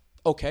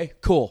 okay,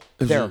 cool.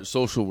 There. A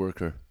social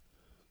worker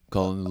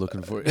calling and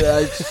looking for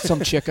it.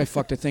 Some chick I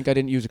fucked. I think I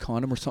didn't use a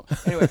condom or something.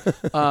 Anyway,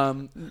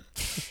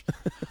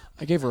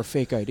 I gave her a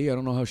fake ID. I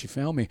don't know how she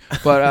found me,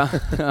 but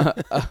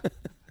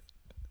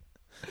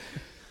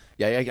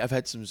yeah, I've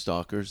had some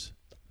stalkers.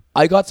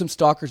 I got some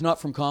stalkers, not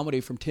from comedy,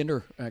 from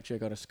Tinder. Actually, I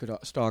got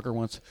a stalker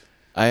once.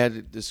 I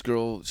had this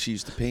girl. She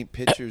used to paint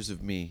pictures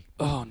of me.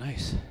 Oh,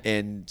 nice.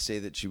 And say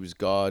that she was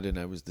God and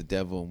I was the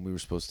devil, and we were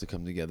supposed to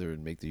come together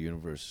and make the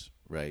universe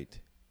right.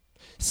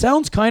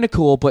 Sounds kind of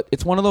cool, but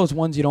it's one of those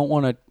ones you don't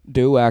want to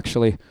do.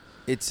 Actually,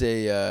 it's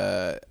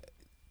a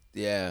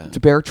it's a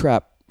bear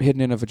trap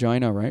hidden in a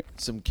vagina, right?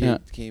 Some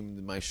kid came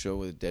to my show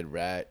with a dead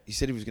rat. He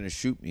said he was going to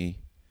shoot me.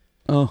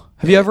 Oh,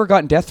 have you ever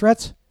gotten death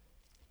threats?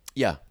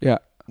 Yeah. Yeah.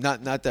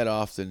 Not that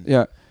often.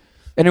 Yeah.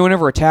 Anyone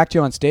ever attacked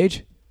you on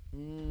stage?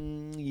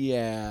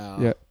 Yeah.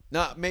 Yeah.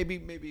 Not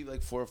maybe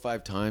like 4 or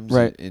 5 times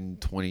Right. in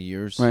 20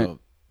 years. Right. So.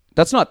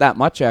 That's not that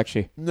much,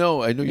 actually.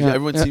 No, I know Yeah.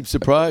 everyone seems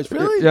surprised.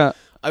 Really? Yeah.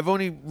 I've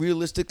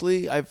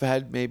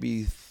had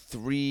maybe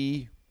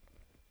 3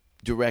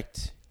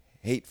 direct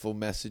hateful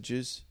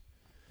messages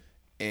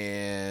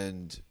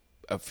and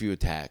a few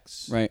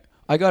attacks. Right.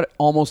 I got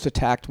almost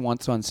attacked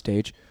once on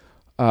stage.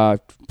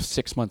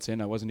 6 months in,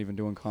 I wasn't even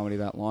doing comedy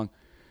that long.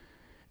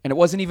 And it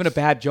wasn't even a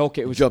bad joke.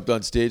 It was Jumped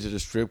on stage at a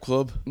strip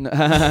club?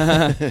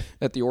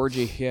 at the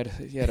orgy. He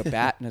had a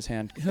bat in his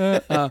hand.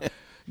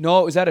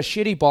 No, it was at a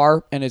shitty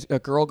bar, and a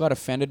girl got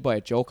offended by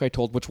a joke I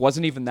told, which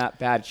wasn't even that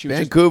bad. She was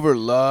Vancouver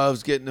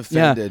loves getting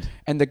offended. Yeah,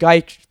 and the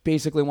guy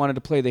basically wanted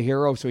to play the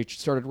hero, so he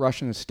started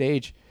rushing the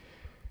stage.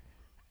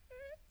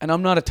 And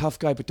I'm not a tough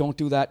guy, but don't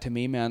do that to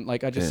me, man.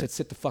 Like, I just said,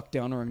 sit the fuck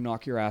down or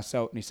knock your ass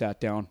out, and he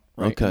sat down.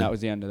 Right? Okay. And that was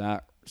the end of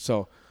that.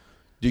 So,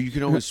 Dude, you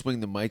can always swing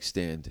the mic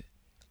stand.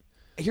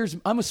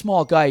 I'm a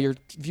small guy. Your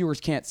viewers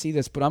can't see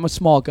this, but I'm a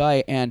small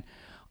guy, and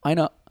I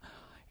know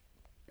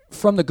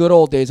from the good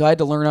old days, I had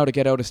to learn how to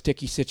get out of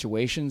sticky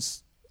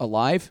situations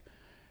alive,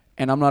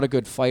 and I'm not a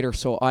good fighter,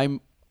 so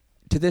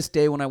to this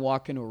day, when I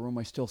walk into a room,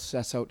 I still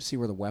suss out to see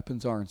where the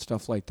weapons are and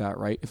stuff like that,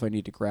 right? If I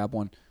need to grab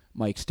one,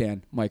 mic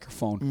stand,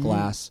 microphone,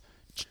 glass,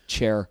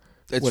 chair.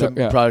 That's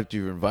whatever. a product of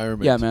your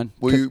environment. Yeah, man.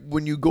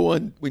 When you go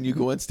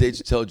on stage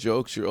to tell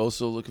jokes, you're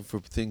also looking for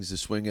things to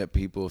swing at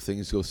people if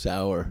things go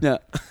sour. Yeah,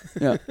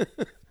 yeah.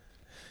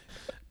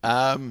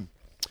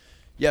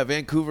 Yeah,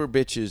 Vancouver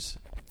bitches.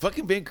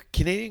 Fucking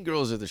Canadian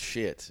girls are the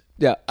shit.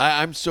 Yeah.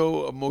 I'm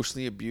so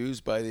emotionally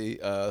abused by the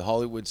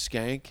Hollywood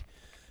skank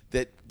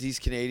that these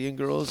Canadian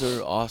girls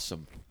are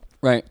awesome.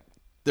 Right.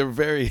 They're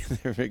very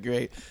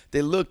great.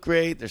 They look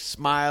great. They're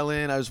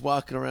smiling. I was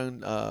walking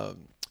around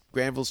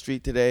Granville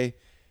Street today,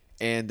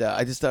 and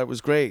I just thought it was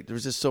great. There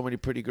was just so many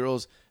pretty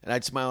girls, and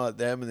I'd smile at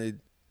them, and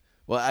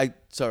I'd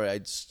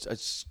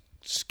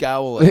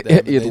scowl at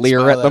them. You'd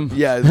leer at them?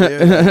 Yeah.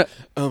 Leer.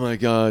 Oh, my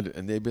God.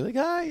 And they'd be like,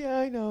 yeah,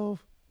 I know.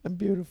 I'm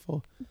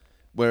beautiful.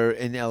 Where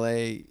in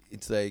LA,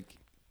 it's like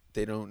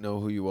they don't know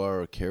who you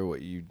are or care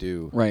what you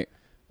do. Right.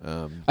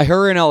 I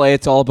heard in LA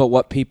it's all about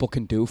what people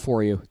can do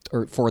for you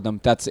or for them.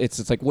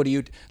 It's like, what do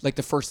you like?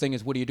 The first thing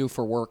is, what do you do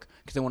for work?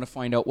 Because they want to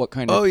find out what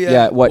kind of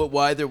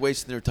why they're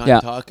wasting their time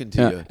talking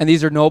to you. And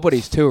these are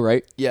nobodies too,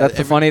 right? Yeah, that's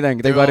the funny thing.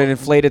 They've got an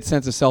inflated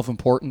sense of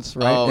self-importance,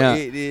 right? Oh, yeah.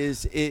 it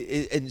is.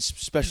 And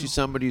especially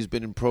somebody who's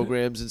been in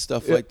programs and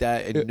stuff like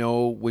that, and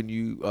know when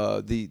you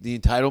the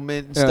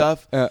entitlement and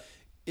stuff.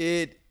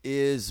 It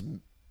is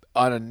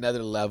on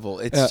another level.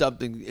 It's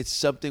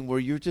something where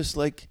you're just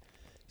like.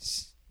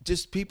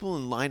 Just people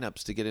in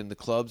lineups to get in the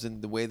clubs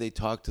and the way they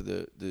talk to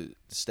the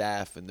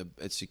staff and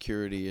the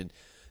security and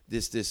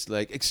this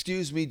like,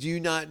 excuse me, do you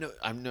not know?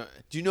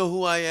 Do you know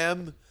who I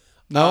am?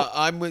 No,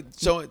 I'm with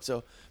so and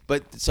so.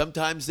 But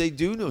sometimes they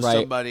do know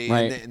somebody,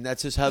 right. And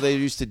that's just how they're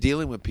used to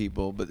dealing with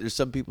people. But there's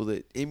some people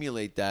that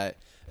emulate that,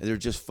 and they're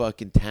just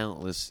fucking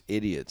talentless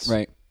idiots.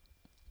 Right.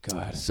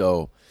 God.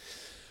 So,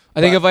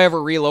 I think if I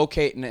ever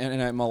relocate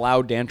and I'm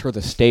allowed to enter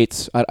the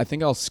States, I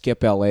think I'll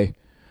skip LA.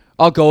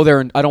 I'll go there,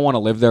 and I don't want to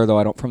live there though.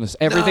 I don't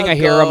everything I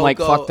hear. I'm like,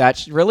 fuck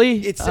that. Really?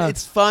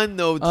 It's fun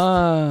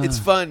though. It's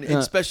fun, and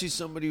especially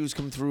somebody who's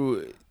come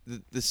through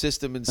the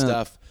system and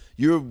stuff.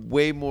 You're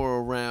way more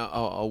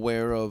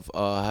aware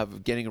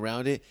of getting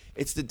around it.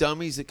 It's the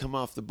dummies that come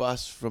off the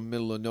bus from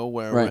middle of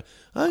nowhere. Right. Where,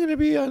 I'm going to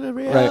be on a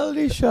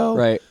reality show.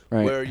 Right.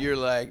 Where you're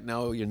like,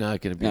 no, you're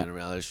not going to be on a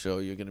reality show.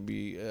 You're going to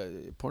be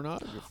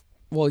pornography.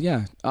 Well,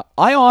 yeah.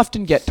 I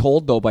often get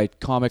told though by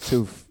comics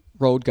who've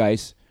road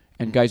guys.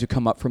 And guys who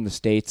come up from the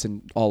States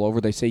and all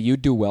over, they say, you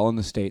do well in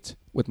the States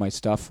with my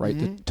stuff, right?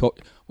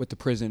 With the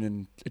prison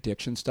and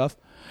addiction stuff.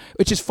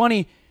 Which is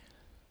funny.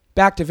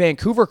 Back to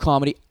Vancouver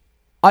comedy,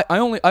 I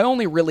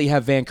only really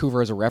have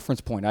Vancouver as a reference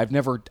point. I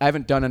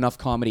haven't done enough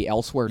comedy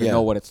elsewhere to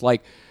know what it's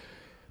like.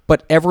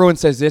 But everyone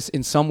says this,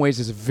 in some ways,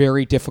 is a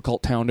very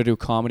difficult town to do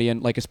comedy in,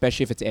 like,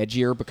 especially if it's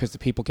edgier, because the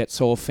people get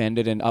so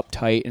offended and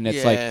uptight, and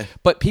it's like.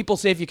 But people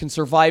say if you can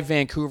survive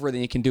Vancouver,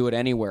 then you can do it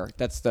anywhere.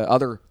 That's the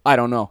other. I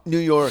don't know. New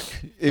York.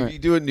 If you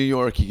do it in New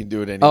York, you can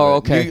do it anywhere. Oh,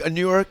 okay.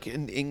 New York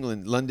and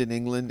England, London,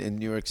 England, and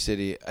New York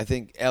City. I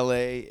think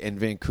L.A. and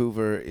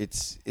Vancouver.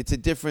 It's a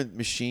different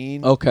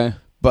machine. Okay.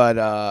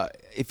 But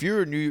if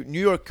you're a New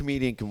York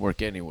comedian, can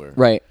work anywhere.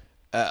 Right.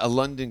 A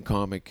London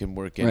comic can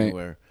work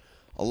anywhere. Right.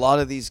 A lot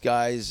of these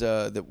guys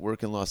that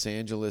work in Los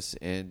Angeles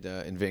and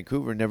in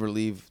Vancouver never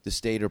leave the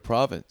state or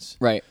province.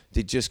 Right.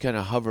 They just kind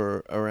of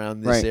hover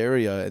around this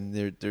area, and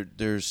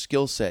their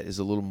skill set is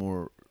a little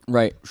more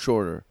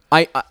shorter.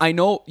 I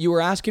know you were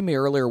asking me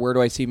earlier, where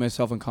do I see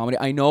myself in comedy?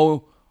 I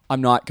know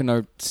I'm not going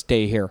to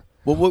stay here.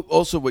 Well,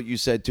 what you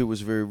said too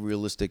was a very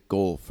realistic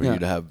goal for you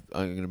to have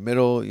in the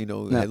middle.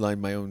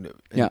 Headline my own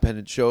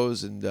independent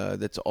shows, and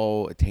that's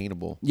all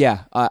attainable.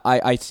 Yeah,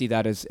 I see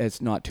that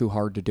as not too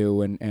hard to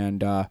do,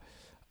 and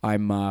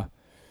I'm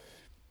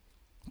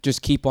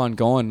just keep on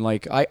going.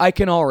 Like I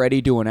can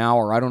already do an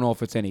hour. I don't know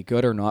if it's any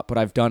good or not, but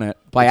I've done it.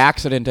 By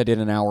accident, I did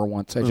an hour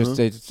once. I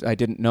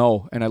didn't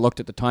know. And I looked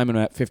at the time and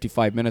I'm at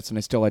 55 minutes and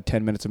I still had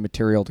 10 minutes of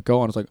material to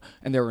go. And I was like,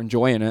 and they were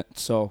enjoying it.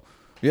 So,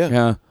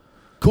 yeah.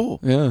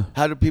 Cool. Yeah.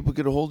 How do people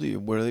get a hold of you?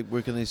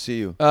 Where can they see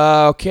you?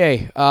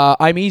 Okay.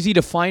 I'm easy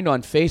to find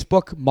on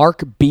Facebook,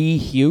 Mark B.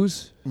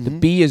 Hughes. The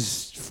B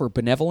is for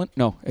benevolent.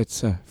 No,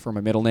 it's for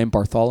my middle name,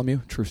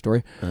 Bartholomew. True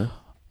story.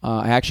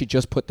 I actually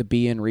just put the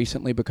B in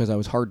recently because I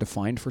was hard to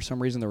find for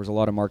some reason. There was a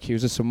lot of Mark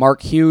Hugheses. So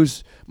Mark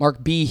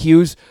B.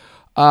 Hughes.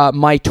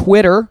 My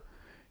Twitter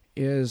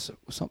is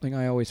something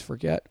I always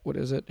forget. What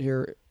is it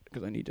here?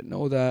 Because I need to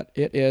know that.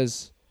 It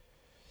is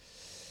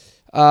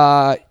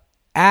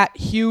at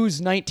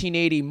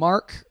Hughes1980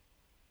 Mark.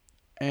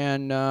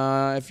 And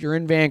if you're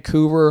in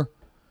Vancouver,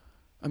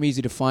 I'm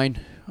easy to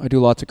find. I do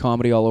lots of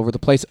comedy all over the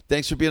place.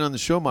 Thanks for being on the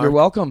show, Mark. You're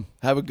welcome.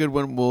 Have a good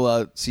one.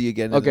 We'll see you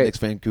again in the next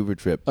Vancouver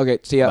trip. Okay,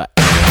 see ya. Bye.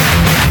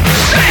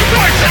 Safe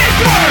word! Safe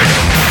word!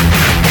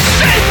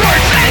 Safe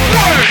word! Safe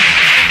word!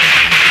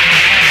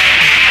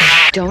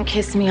 Don't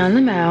kiss me on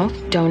the mouth.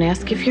 Don't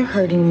ask if you're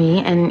hurting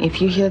me. And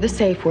if you hear the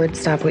safe word,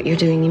 stop what you're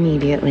doing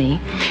immediately.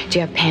 Do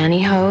you have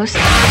pantyhose?